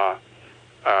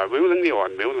willingly or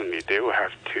unwillingly, they will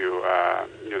have to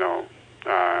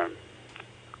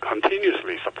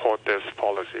continuously support this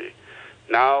policy.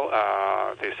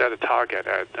 Now they set a target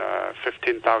at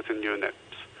 15,000 units,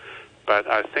 but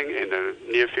I think in the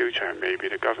near future maybe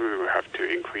the government will have to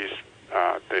increase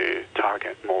the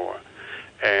target more.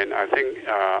 And I think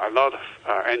a lot of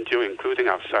NGOs, including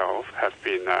ourselves, have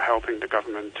been helping the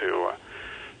government to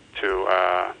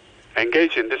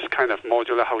engage in this kind of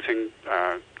modular housing,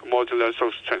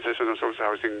 transitional social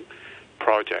housing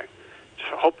project.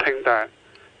 So hoping that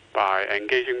by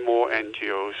engaging more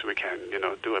NGOs, we can,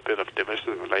 do a bit of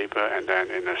division of labor, and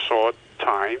then in a short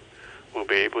time, we'll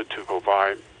be able to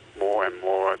provide more and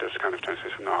more of this kind of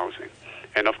transitional housing.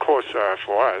 And of course,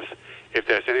 for us, if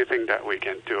there's anything that we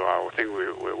can do, I think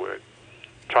we would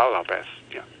try our best.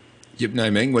 Yeah. Yip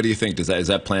Ngai-ming, what do you think? Does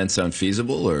that plan sound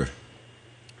feasible, or?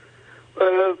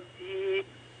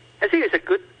 I think it's a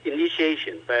good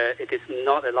initiation, but it is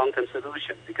not a long-term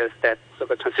solution because that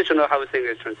sort of transitional housing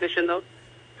is transitional,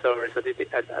 so it's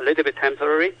a little bit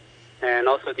temporary, and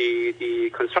also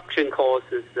the construction cost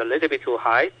is a little bit too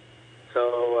high.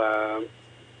 So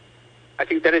I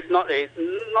think that is not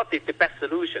the best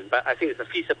solution, but I think it's a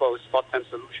feasible short-term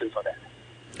solution for that.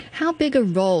 How big a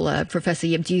role, Professor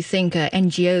Yip, do you think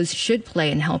NGOs should play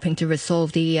in helping to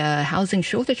resolve the housing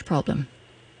shortage problem?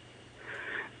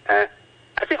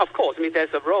 I think, of course,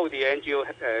 there's a role the NGO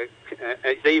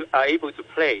they are able to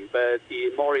play, but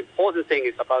the more important thing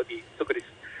is about the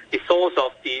source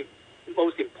of the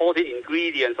most important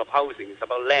ingredients of housing. It's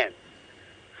about land.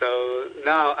 So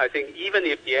now I think even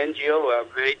if the NGO are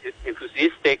very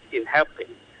enthusiastic in helping,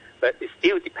 but it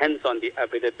still depends on the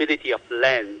availability of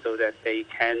land so that they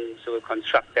can sort of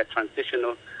construct that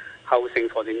transitional housing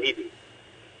for the needy.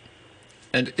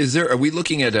 And are we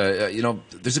looking at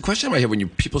there's a question in my head when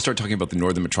people start talking about the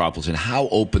northern metropolis and how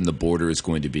open the border is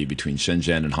going to be between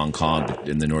Shenzhen and Hong Kong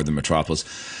in the northern metropolis,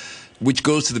 which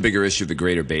goes to the bigger issue of the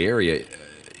Greater Bay Area.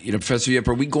 Professor Yip,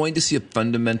 are we going to see a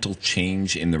fundamental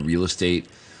change in the real estate,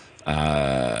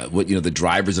 the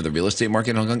drivers of the real estate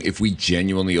market in Hong Kong if we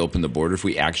genuinely open the border, if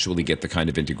we actually get the kind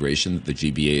of integration that the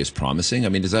GBA is promising?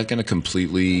 Is that going to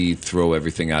completely throw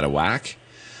everything out of whack?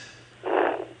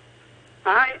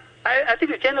 I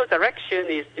think the general direction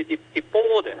is the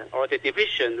border or the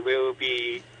division will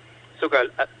be sort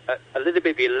of a little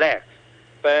bit relaxed.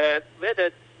 But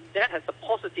whether that has a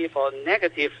positive or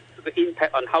negative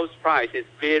impact on house price is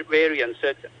very, very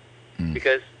uncertain.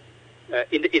 Because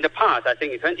in the past, I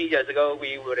think 20 years ago,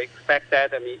 we would expect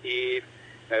that, if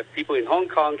people in Hong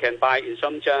Kong can buy in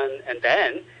Shenzhen, and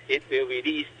then it will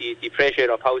release the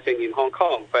pressure of housing in Hong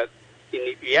Kong. But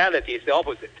in reality, it's the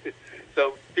opposite.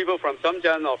 So people from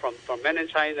Shenzhen or from mainland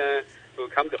China will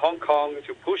come to Hong Kong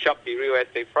to push up the real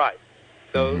estate price.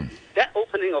 So that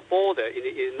opening of border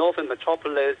in northern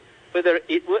metropolis, whether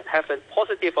it would have a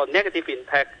positive or negative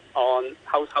impact on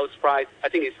house price, I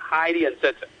think it's highly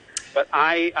uncertain. But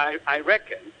I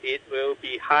reckon it will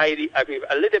be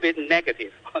a little bit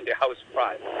negative on the house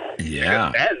price.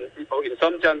 Yeah. Because then people in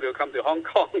Shenzhen will come to Hong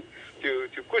Kong to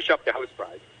push up the house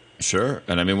price. Sure.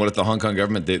 And what if the Hong Kong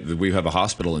government, we have a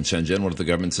hospital in Shenzhen, what if the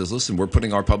government says, listen, we're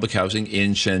putting our public housing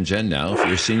in Shenzhen now. If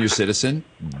you're a senior citizen,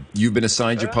 you've been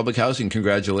assigned your public housing,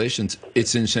 congratulations,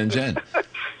 it's in Shenzhen.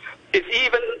 It's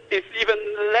even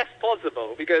less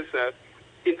possible because,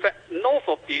 in fact, north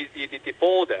of the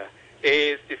border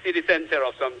is the city center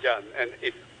of Shenzhen, and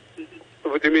it's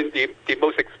the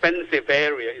most expensive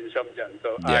area in Shenzhen.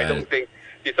 So yeah. I don't think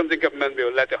the Shenzhen government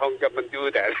will let the Hong Kong government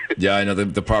do that. Yeah, I know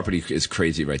the property is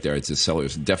crazy right there. It's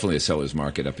definitely a seller's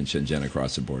market up in Shenzhen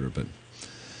across the border. But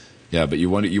yeah, but you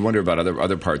wonder about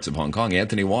other parts of Hong Kong.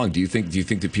 Anthony Wong, do you think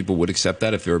that people would accept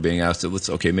that if they were being asked to,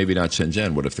 maybe not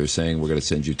Shenzhen? What if they're saying we're going to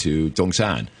send you to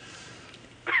Dongshan?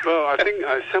 Well, I think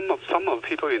some of the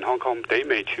people in Hong Kong, they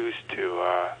may choose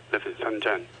to live in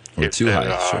Shenzhen if there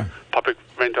are public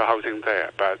rental housing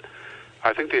there. But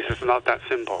I think this is not that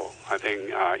simple. I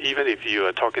think even if you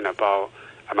are talking about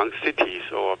among cities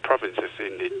or provinces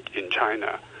in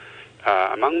China,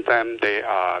 among them they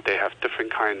have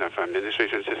different kind of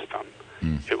administration system.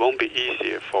 It won't be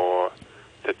easier for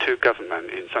the two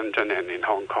governments in Shenzhen and in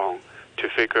Hong Kong to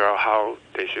figure out how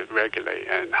they should regulate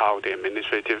and how the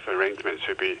administrative arrangements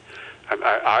should be.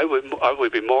 I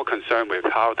would be more concerned with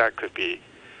how that could be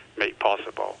made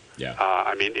possible. Yeah.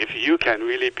 If you can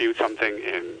really build something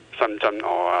in Shenzhen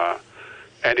or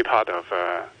any part of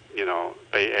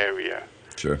Bay Area,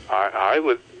 sure. I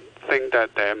would think that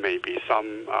there may be some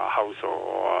household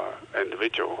or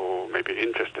individual who may be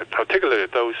interested, particularly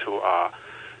those who are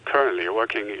currently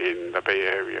working in the Bay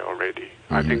Area already.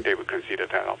 I think they would consider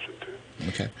that option too.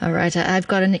 Okay. All right. I've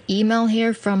got an email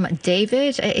here from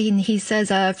David. He says,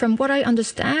 from what I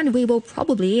understand, we will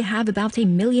probably have about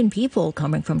 1 million people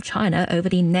coming from China over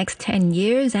the next 10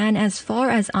 years. And as far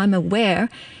as I'm aware,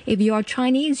 if you are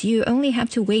Chinese, you only have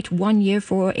to wait 1 year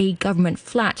for a government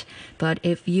flat. But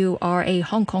if you are a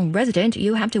Hong Kong resident,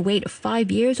 you have to wait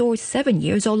 5 years or 7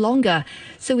 years or longer.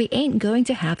 So we ain't going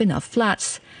to have enough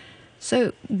flats.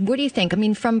 So what do you think? I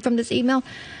mean, from this email,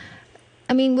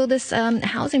 I mean, will this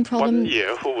housing problem... 1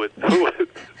 year, who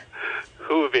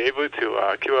would be able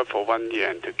to queue up for 1 year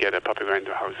and to get a public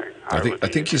rental housing? I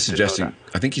think he's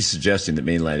suggesting that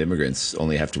mainland immigrants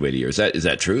only have to wait a year. Is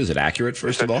that true? Is it accurate?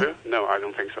 First of all, true? No, I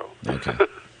don't think so.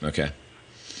 Okay.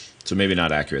 So maybe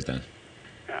not accurate then.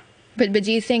 Yeah. But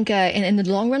do you think in the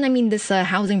long run, I mean, this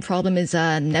housing problem is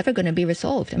never going to be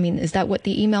resolved? I mean, is that what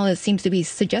the email seems to be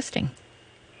suggesting?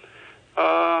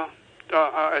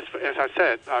 As I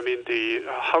said, I mean, the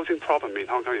housing problem in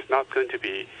Hong Kong is not going to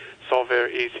be solved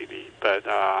very easily. But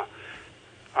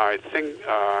I think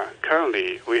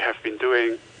currently we have been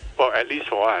doing, well, at least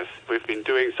for us, we've been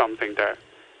doing something that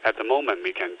at the moment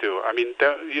we can do. I mean,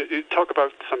 you talk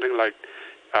about something like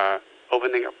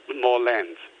opening up more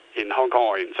lands in Hong Kong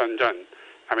or in Shenzhen.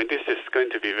 I mean, this is going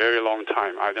to be a very long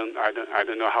time. I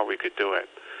don't know how we could do it.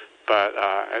 But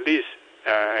at least,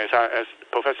 as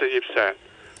Professor Yip said,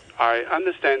 I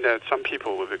understand that some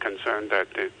people will be concerned that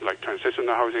like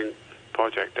transitional housing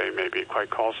project, they may be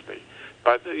quite costly.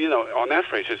 But, on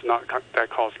average, it's not that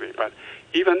costly. But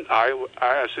even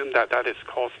I assume that is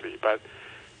costly. But,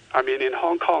 I mean, in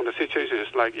Hong Kong, the situation is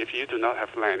like if you do not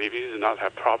have land, if you do not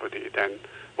have property, then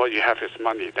what you have is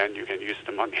money. Then you can use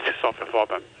the money to solve the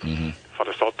problem for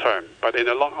the short term. But in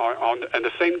the at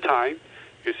the same time,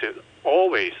 you should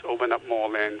always open up more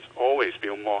lands, always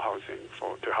build more housing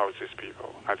to house these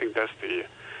people. I think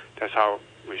that's how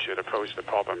we should approach the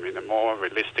problem in a more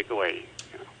realistic way.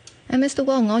 And Mr.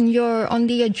 Wong, on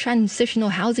the transitional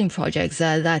housing projects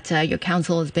that your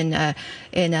council has been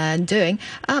doing,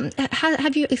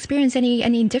 have you experienced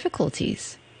any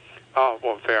difficulties?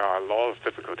 Well, there are a lot of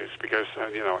difficulties because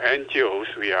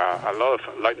NGOs, we are a lot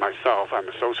of, like myself, I'm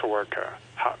a social worker,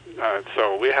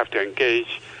 so we have to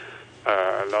engage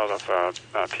a lot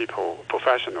of people,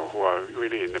 professionals who are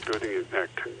really in the building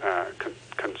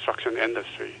construction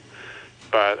industry.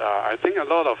 But I think a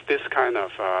lot of this kind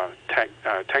of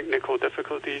technical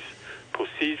difficulties,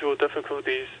 procedural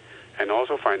difficulties, and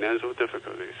also financial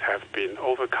difficulties have been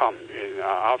overcome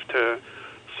after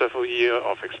several years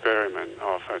of experiment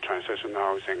of transitional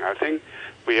housing. I think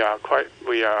we are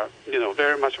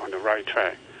very much on the right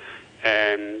track.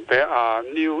 And there are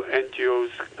new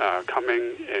NGOs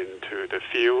coming into the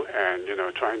field and,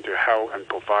 trying to help and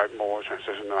provide more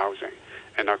transitional housing.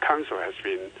 And our council has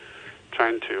been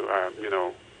trying to,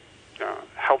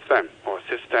 help them or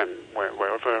assist them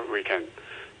wherever we can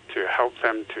to help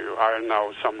them to iron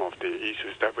out some of the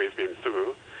issues that we've been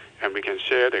through. And we can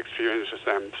share the experience with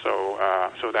them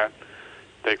so that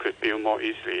they could build more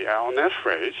easily. On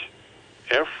average,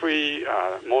 every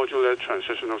modular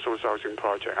transitional social housing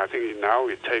project, I think now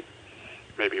it takes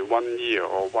maybe 1 year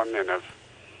or 1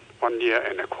 year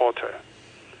and a quarter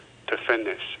to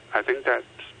finish. I think that's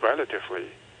relatively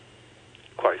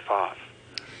quite fast.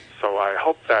 So I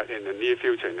hope that in the near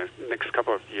future, in the next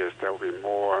couple of years, there will be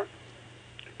more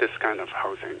this kind of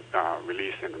housing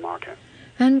released in the market.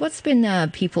 And what's been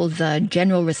people's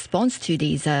general response to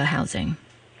these housing?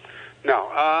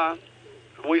 Now,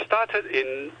 we started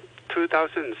in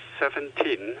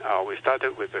 2017, we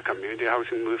started with the community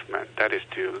housing movement. That is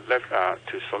to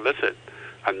solicit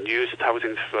unused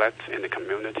housing flats in the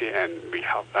community, and we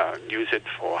use it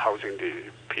for housing the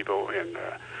people in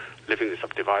living in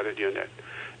subdivided unit.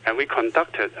 And we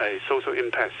conducted a social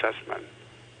impact assessment.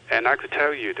 And I could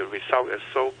tell you the result is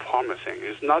so promising.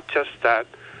 It's not just that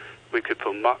we could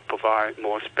provide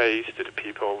more space to the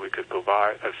people, we could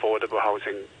provide affordable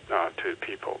housing to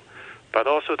people, but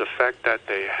also the fact that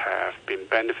they have been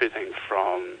benefiting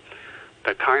from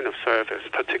the kind of service,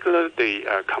 particularly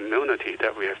the community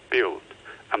that we have built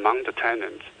among the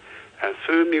tenants,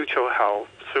 through mutual help,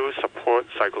 through support,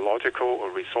 psychological or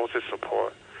resources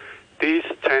support. These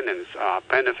tenants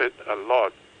benefit a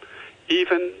lot.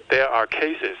 Even there are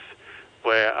cases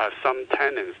where some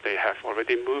tenants, they have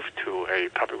already moved to a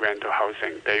public rental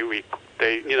housing. They would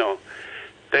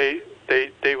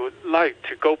like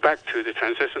to go back to the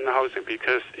transitional housing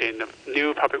because in the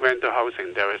new public rental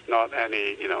housing there is not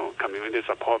any community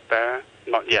support there,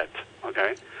 not yet.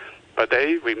 Okay, But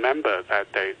they remember that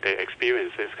they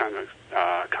experienced this kind of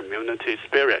community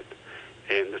spirit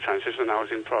in the transition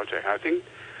housing project. I think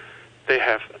they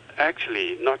have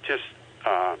actually not just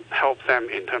helped them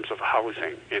in terms of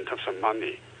housing, in terms of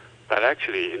money, but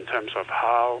actually in terms of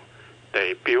how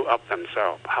they build up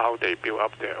themselves, how they build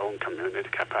up their own community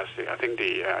capacity. I think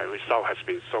the result has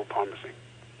been so promising.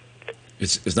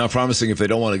 It's not promising if they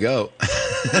don't want to go.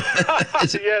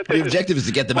 The objective is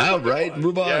to get them out, right?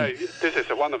 Move on. Yeah, this is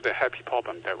one of the happy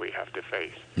problems that we have to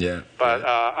face. Yeah. But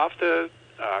after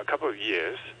a couple of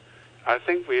years, I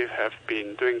think we have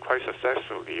been doing quite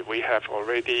successfully. We have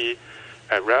already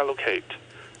relocated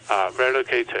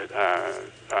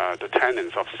the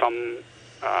tenants of some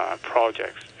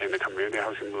projects in the community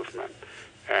housing movement,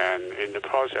 and in the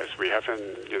process, we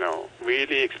haven't,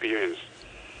 really experienced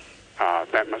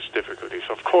that much difficulties.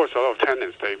 Of course, a lot of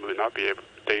tenants they would not be able,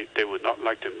 they would not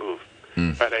like to move.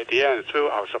 But at the end, through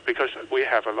our because we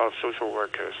have a lot of social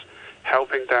workers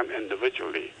helping them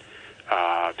individually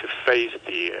to face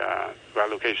the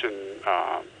relocation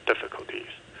difficulties.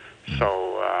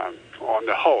 So on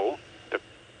the whole,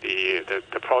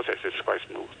 the process is quite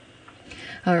smooth.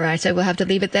 All right, so we'll have to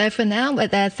leave it there for now.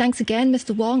 But thanks again,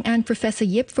 Mr. Wong and Professor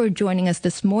Yip, for joining us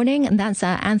this morning. And that's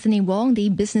Anthony Wong, the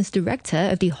Business Director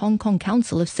of the Hong Kong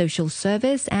Council of Social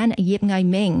Service, and Yip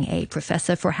Ngai-ming, a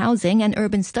Professor for Housing and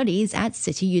Urban Studies at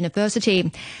City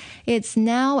University. It's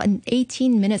now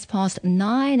 18 minutes past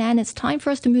 9, and it's time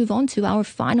for us to move on to our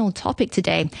final topic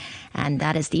today. And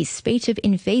that is the spate of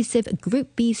invasive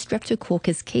Group B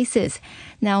Streptococcus cases.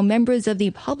 Now, members of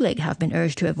the public have been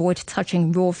urged to avoid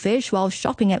touching raw fish while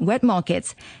shopping at wet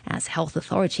markets, as health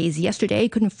authorities yesterday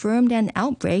confirmed an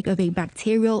outbreak of a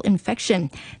bacterial infection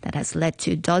that has led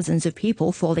to dozens of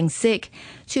people falling sick.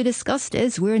 To discuss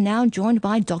this, we're now joined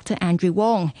by Dr. Andrew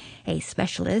Wong, a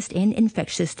specialist in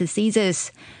infectious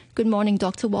diseases. Good morning,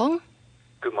 Dr. Wong.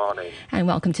 Good morning. And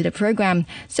welcome to the program.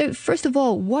 So first of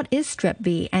all, what is Strep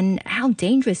B and how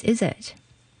dangerous is it?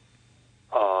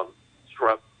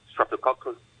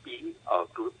 Streptococcus B, a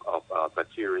group of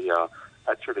bacteria,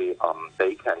 actually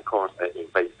they can cause an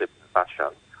invasive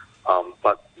infection.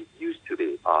 But it used to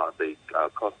be they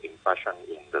cause infection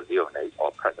in the neonate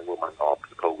or pregnant women or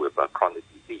people with chronic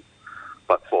disease.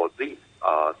 But for this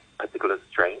particular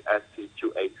strain,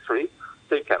 ST283,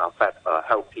 they can affect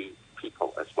healthy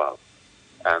people as well.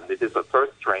 And it is the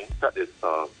first strain that is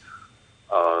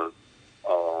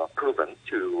proven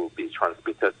to be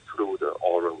transmitted through the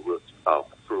oral route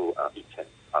through eating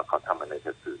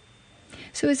contaminated food.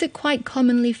 So is it quite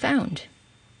commonly found?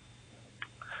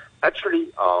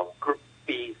 Actually, Group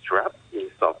B Strep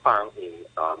is found in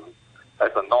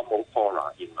as a normal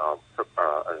flora in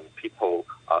people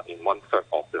in 1/3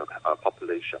 of the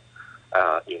population,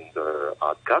 in the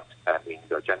gut and in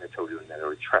the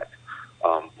genitourinary tract.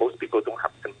 Most people don't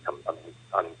have symptoms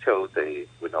until they,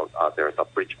 there's a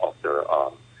breach of the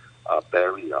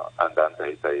barrier, and then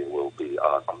they will be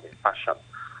some infection.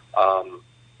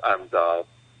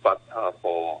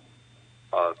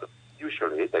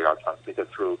 Usually they are transmitted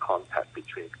through contact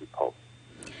between people.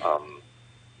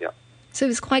 So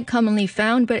it's quite commonly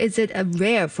found, but is it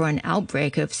rare for an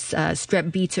outbreak of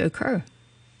Strep B to occur?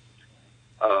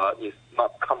 It's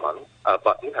not common,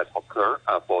 but it has occurred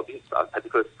for this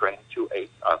particular strain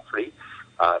 283.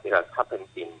 It has happened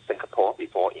in Singapore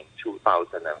before in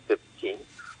 2015,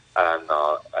 and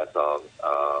as an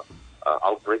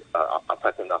outbreak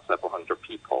affecting several hundred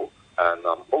people. And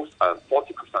most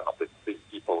 40% of these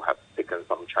people have taken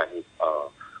some Chinese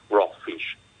raw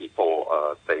fish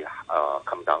before they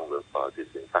come down with this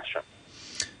infection.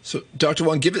 So, Dr.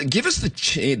 Wong, give us the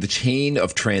chain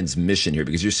of transmission here,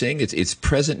 because you're saying it's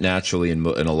present naturally in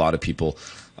a lot of people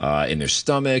in their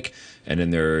stomach and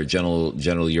in their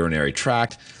genital urinary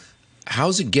tract.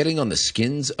 How's it getting on the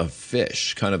skins of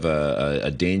fish? Kind of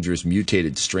a dangerous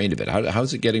mutated strain of it.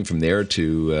 How's it getting from there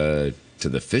to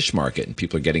the fish market, and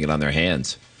people are getting it on their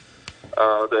hands?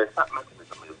 The exact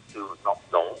mechanism is still not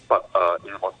known, but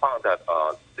it was found that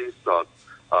this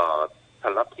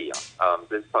tilapia,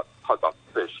 this type of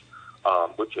fish,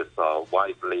 which is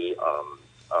widely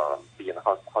being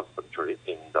husbandry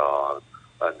in the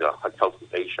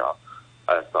Southeast Asia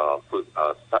as a food,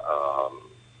 as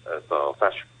a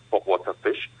freshwater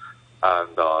fish,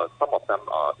 and some of them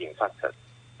are infected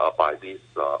by this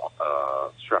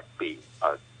Strep B,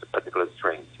 particular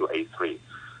strain 283,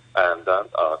 and then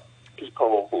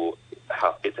people who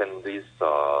have eaten these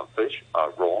fish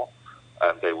raw,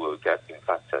 and they will get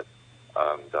infected.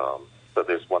 And so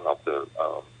there's one of the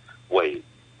ways.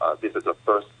 This is the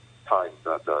first time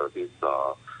that this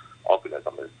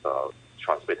organism is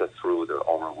transmitted through the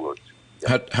oral route.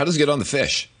 How does it get on the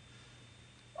fish?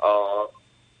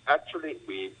 Actually,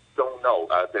 we don't know.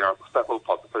 There are several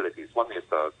possibilities. One is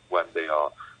when they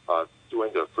are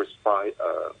doing the first fry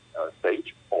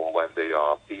stage, or when they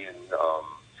are being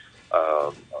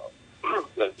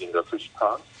in the fish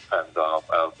plant, and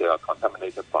they are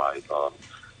contaminated by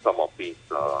some of these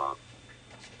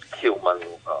human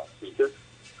feces.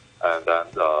 And then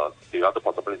the other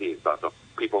possibility is that the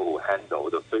people who handle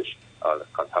the fish,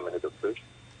 contaminated fish,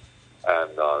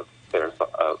 and there's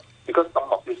because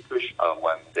some of these fish,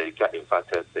 when they get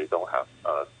infected, they don't have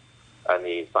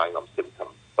any sign of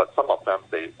symptoms. But some of them,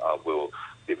 they will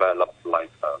develop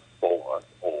like spores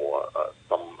or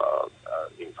some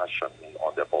infection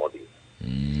on their body.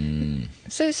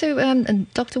 So,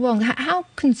 Dr. Wong, how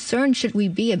concerned should we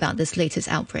be about this latest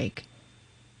outbreak?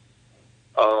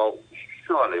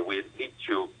 Surely we need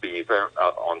to be very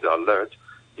on the alert,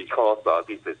 because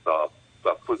this is a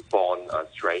foodborne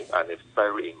strain, and it's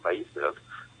very invasive,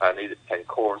 and it can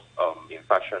cause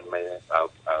infection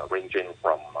ranging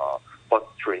from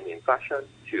bloodstream infection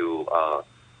to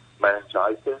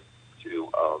meningitis to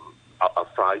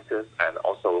arthritis, and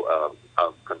also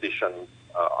conditions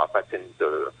affecting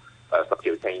the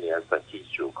subcutaneous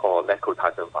tissue called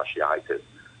necrotizing fasciitis.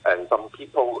 And some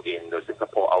people in the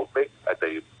Singapore outbreak,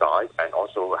 they died and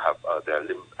also have their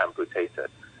limbs amputated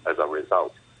as a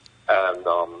result. And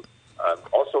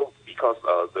also because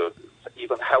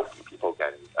even healthy people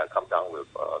can come down with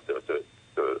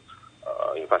the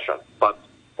infection. But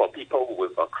for people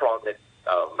with a chronic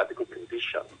medical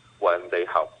condition, when they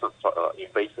have such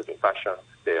invasive infection,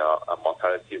 their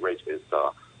mortality rate is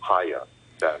higher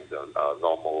than the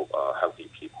normal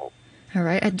healthy people. All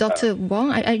right. Dr.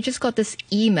 Wong, I just got this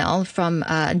email from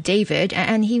David,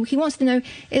 and he wants to know,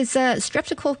 is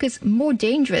Streptococcus more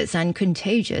dangerous and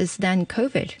contagious than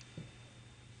COVID?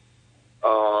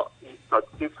 It's a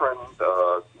different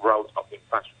route of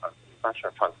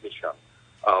infection transmission.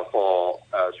 For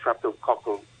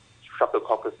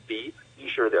Streptococcus B,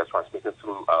 usually they are transmitted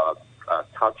through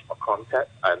touch or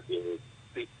contact, and in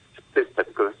this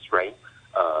particular strain,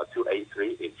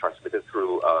 2A3 is transmitted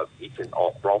through eating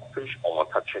of raw fish or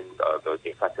touching the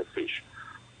infected fish.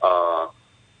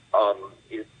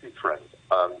 It's different,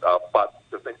 but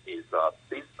the thing is,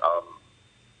 this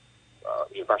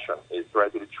infection is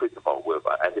readily treatable with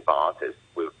antibiotics,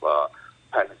 with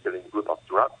penicillin group of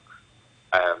drugs,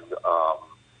 and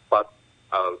but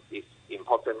it's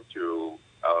important to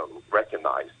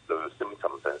recognize the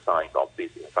symptoms and signs of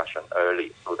this infection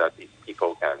early, so that these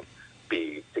people can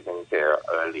be taken care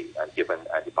early and given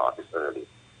antibiotics early.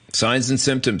 Signs and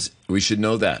symptoms, we should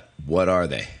know that. What are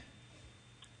they?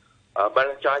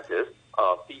 Meningitis,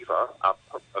 fever,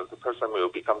 the person will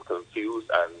become confused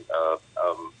and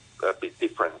a bit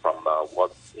different from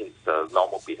what is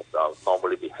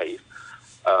normally behave.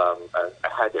 And a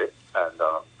headache and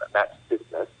neck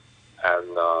stiffness.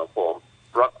 And for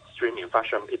bloodstream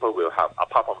infection, people will have,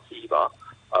 apart from fever,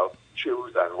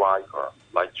 chills and rigor,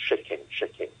 like shaking.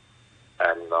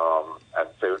 And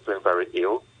feeling very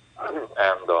ill,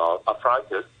 and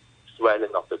arthritis,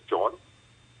 swelling of the joint,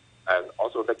 and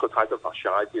also necrotizing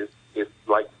fasciitis is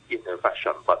like skin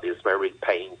infection, but it's very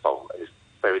painful. It's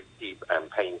very deep and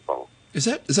painful. Is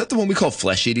that the one we call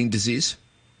flesh-eating disease?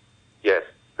 Yes,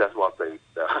 that's what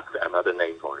another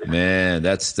name for it. Man,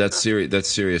 that's serious. That's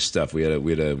serious stuff. We had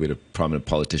a prominent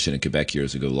politician in Quebec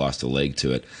years ago who lost a leg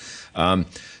to it.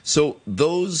 So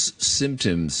those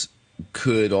symptoms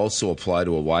could also apply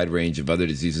to a wide range of other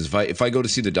diseases. If I go to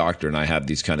see the doctor and I have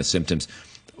these kind of symptoms,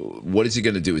 what is he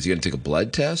going to do? Is he going to take a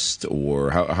blood test,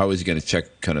 or how is he going to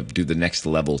check, kind of do the next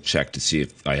level check to see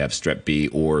if I have Strep B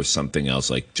or something else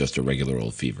like just a regular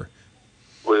old fever?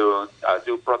 We will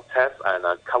do blood tests and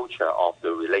a culture of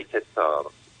the related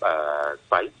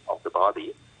sites of the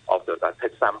body,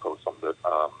 take samples from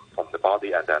the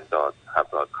body, and then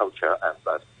have a culture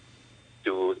and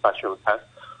do special tests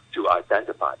to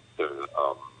identify the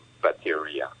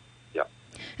bacteria. Yeah.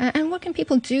 And what can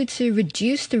people do to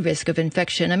reduce the risk of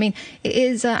infection? I mean,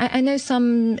 I know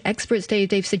some experts,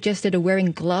 they've suggested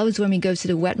wearing gloves when we go to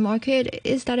the wet market.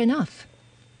 Is that enough?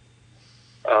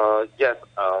 Yes,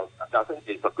 I think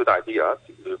it's a good idea.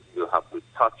 You have to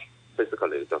touch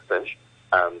physically the fish,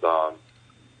 and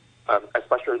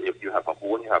especially if you have a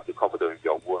wound, you have to cover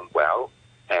your wound well,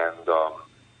 and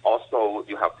also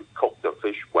you have to cook the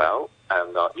fish well.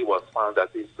 And it was found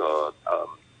that this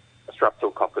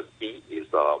Streptococcus B is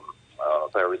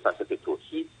very sensitive to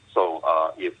heat. So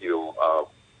if you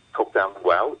cook them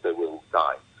well, they will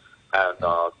die. And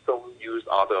don't use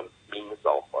other means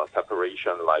of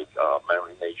preparation like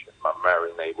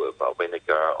marinate with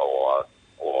vinegar or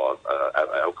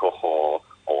alcohol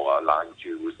or lime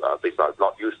juice. These are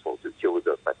not useful to kill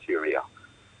the bacteria.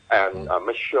 And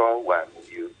make sure when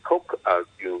you cook,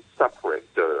 you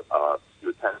separate the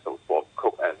utensils for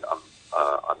cooked and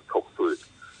uncooked food.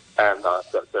 And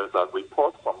there's a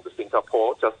report from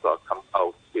Singapore just come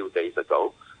out a few days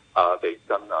ago. They've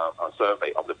done a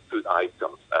survey of the food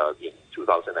items in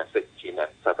 2016 and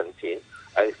 17.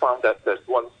 And they found that there's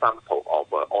one sample of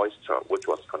oyster which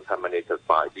was contaminated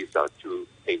by this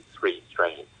 283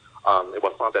 strain. It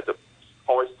was found that the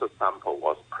oyster sample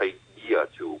was placed near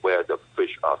to where the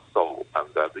fish are sold, and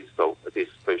these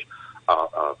fish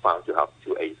are found to have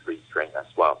 283 strain as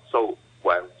well. So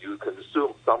when you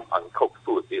consume some uncooked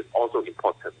food, it's also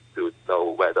important to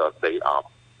know whether they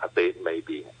may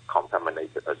be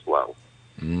contaminated as well.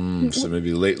 So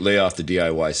maybe lay off the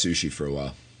DIY sushi for a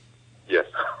while. Yes.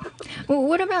 Well,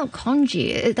 what about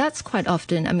congee? That's quite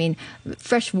often,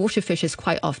 freshwater fish is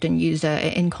quite often used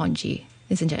in congee,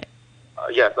 isn't it?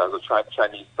 Yes, the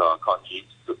Chinese congee,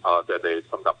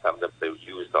 sometimes they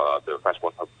use the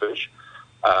freshwater fish.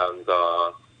 And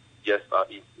yes,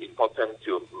 it's important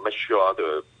to make sure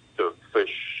the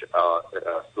fish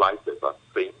slices are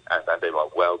thin and that they are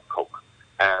well cooked.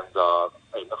 And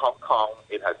in Hong Kong,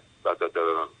 it has the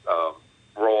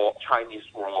Chinese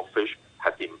raw fish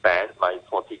has been banned like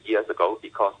 40 years ago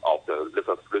because of the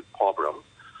liver fluid problems.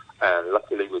 And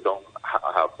luckily, we don't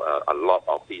have a lot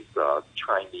of these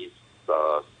Chinese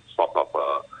sort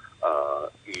of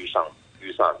yusan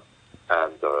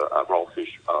and raw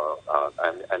fish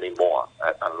anymore.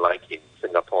 Unlike in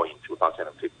Singapore in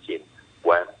 2015,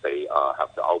 when they have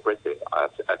the outbreak, they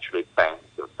actually banned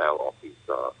the sale of these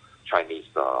Chinese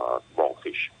raw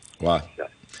fish. Wow. Yeah.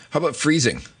 How about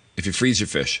freezing? If you freeze your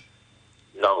fish?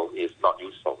 No, it's not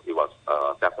useful. It was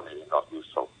definitely not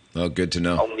useful. Oh, good to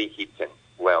know. Only heating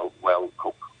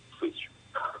well-cooked fish.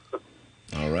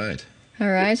 All right.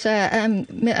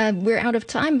 We're out of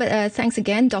time, but thanks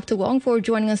again, Dr. Wong, for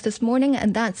joining us this morning.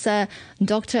 And that's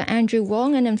Dr. Andrew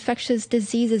Wong, an infectious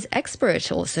diseases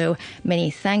expert. Also, many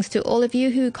thanks to all of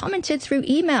you who commented through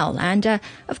email. And,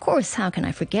 of course, how can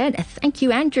I forget? Thank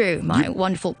you, Andrew, my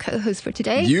wonderful co-host for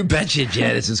today. You betcha,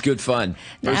 Jen. This is good fun.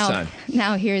 First time.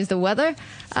 Now, here's the weather.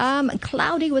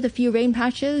 Cloudy with a few rain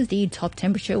patches. The top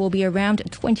temperature will be around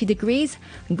 20 degrees.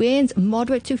 Winds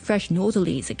moderate to fresh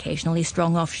northerlies, occasionally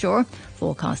strong offshore.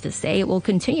 Forecasters say it will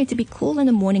continue to be cool in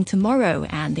the morning tomorrow,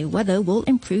 and the weather will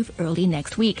improve early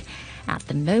next week. At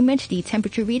the moment, the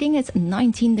temperature reading is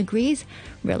 19 degrees,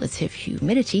 relative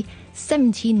humidity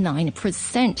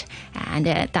 79%. And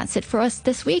that's it for us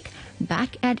this week.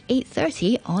 Back at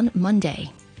 8:30 on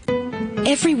Monday.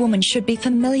 Every woman should be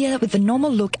familiar with the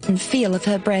normal look and feel of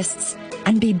her breasts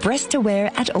and be breast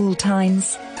aware at all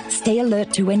times. Stay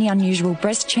alert to any unusual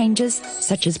breast changes,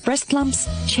 such as breast lumps,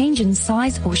 change in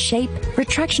size or shape,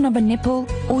 retraction of a nipple,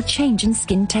 or change in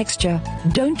skin texture.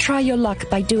 Don't try your luck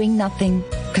by doing nothing.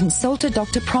 Consult a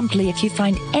doctor promptly if you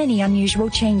find any unusual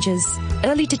changes.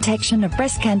 Early detection of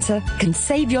breast cancer can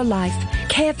save your life.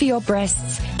 Care for your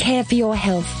breasts. Care for your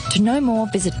health. To know more,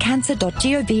 visit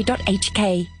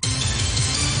cancer.gov.hk.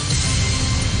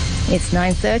 It's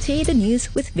 9:30, the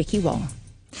news with Vicky Wong.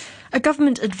 A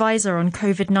government advisor on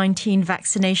COVID-19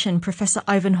 vaccination, Professor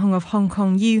Ivan Hung of Hong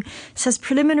Kong U, says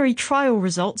preliminary trial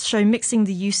results show mixing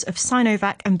the use of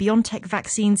Sinovac and BioNTech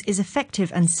vaccines is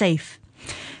effective and safe.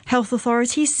 Health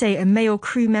authorities say a male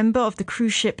crew member of the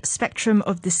cruise ship Spectrum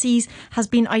of the Seas has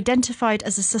been identified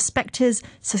as a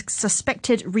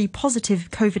suspected re-positive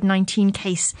COVID-19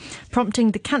 case,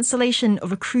 prompting the cancellation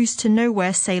of a cruise to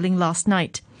nowhere sailing last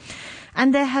night.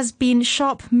 And there has been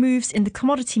sharp moves in the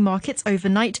commodity markets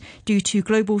overnight due to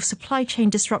global supply chain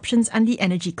disruptions and the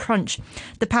energy crunch.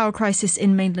 The power crisis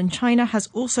in mainland China has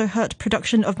also hurt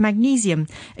production of magnesium,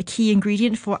 a key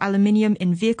ingredient for aluminium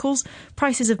in vehicles.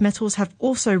 Prices of metals have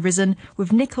also risen,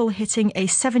 with nickel hitting a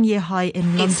 7-year high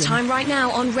in London. It's time right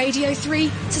now on Radio 3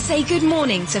 to say good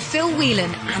morning to Phil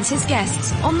Whelan and his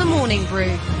guests on The Morning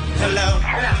Brew. Hello.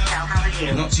 Hello, Phil. How are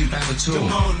you? Not too bad at all. Good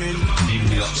morning.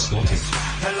 Nearly got spotted.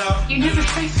 Hello. You never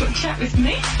Facebook chat with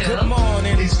me, Phil. Good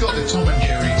morning. He's got the Tom and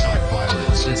Jerry type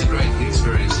violence. It's a great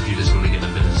experience if you just want to get a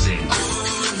bit of zing.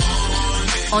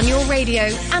 On your radio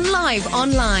and live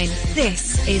online,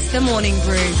 this is The Morning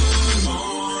Brew.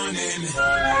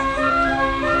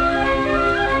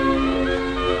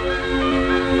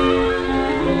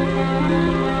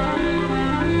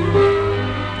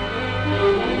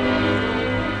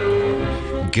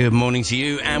 Good morning to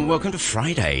you and welcome to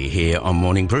Friday here on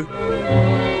Morning Brew.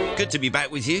 Good to be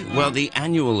back with you. Well, the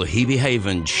annual Hebe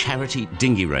Haven Charity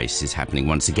Dinghy Race is happening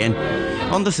once again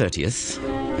on the 30th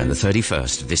and the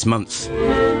 31st of this month.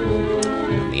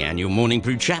 And the the annual Morning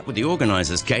Brew chat with the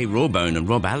organisers, Kay Rawbone and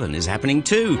Rob Allen, is happening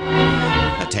too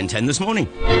at 10:10 this morning.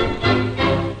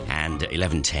 And at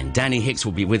 11:10, Danny Hicks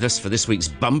will be with us for this week's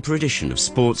bumper edition of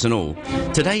Sports and All.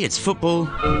 Today it's football,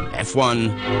 F1,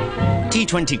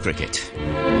 T20 cricket.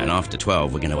 And after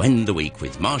 12, we're going to end the week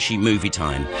with Marshy Movie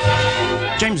Time.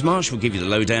 James Marsh will give you the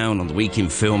lowdown on the week in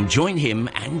film. Join him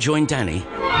and join Danny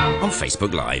on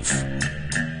Facebook Live.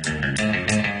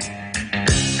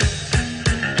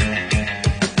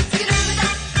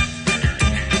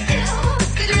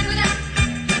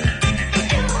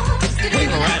 We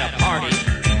were at a party.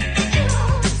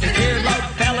 The beer love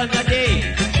fell in the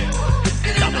day.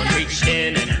 Someone reached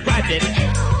in and grabbed it.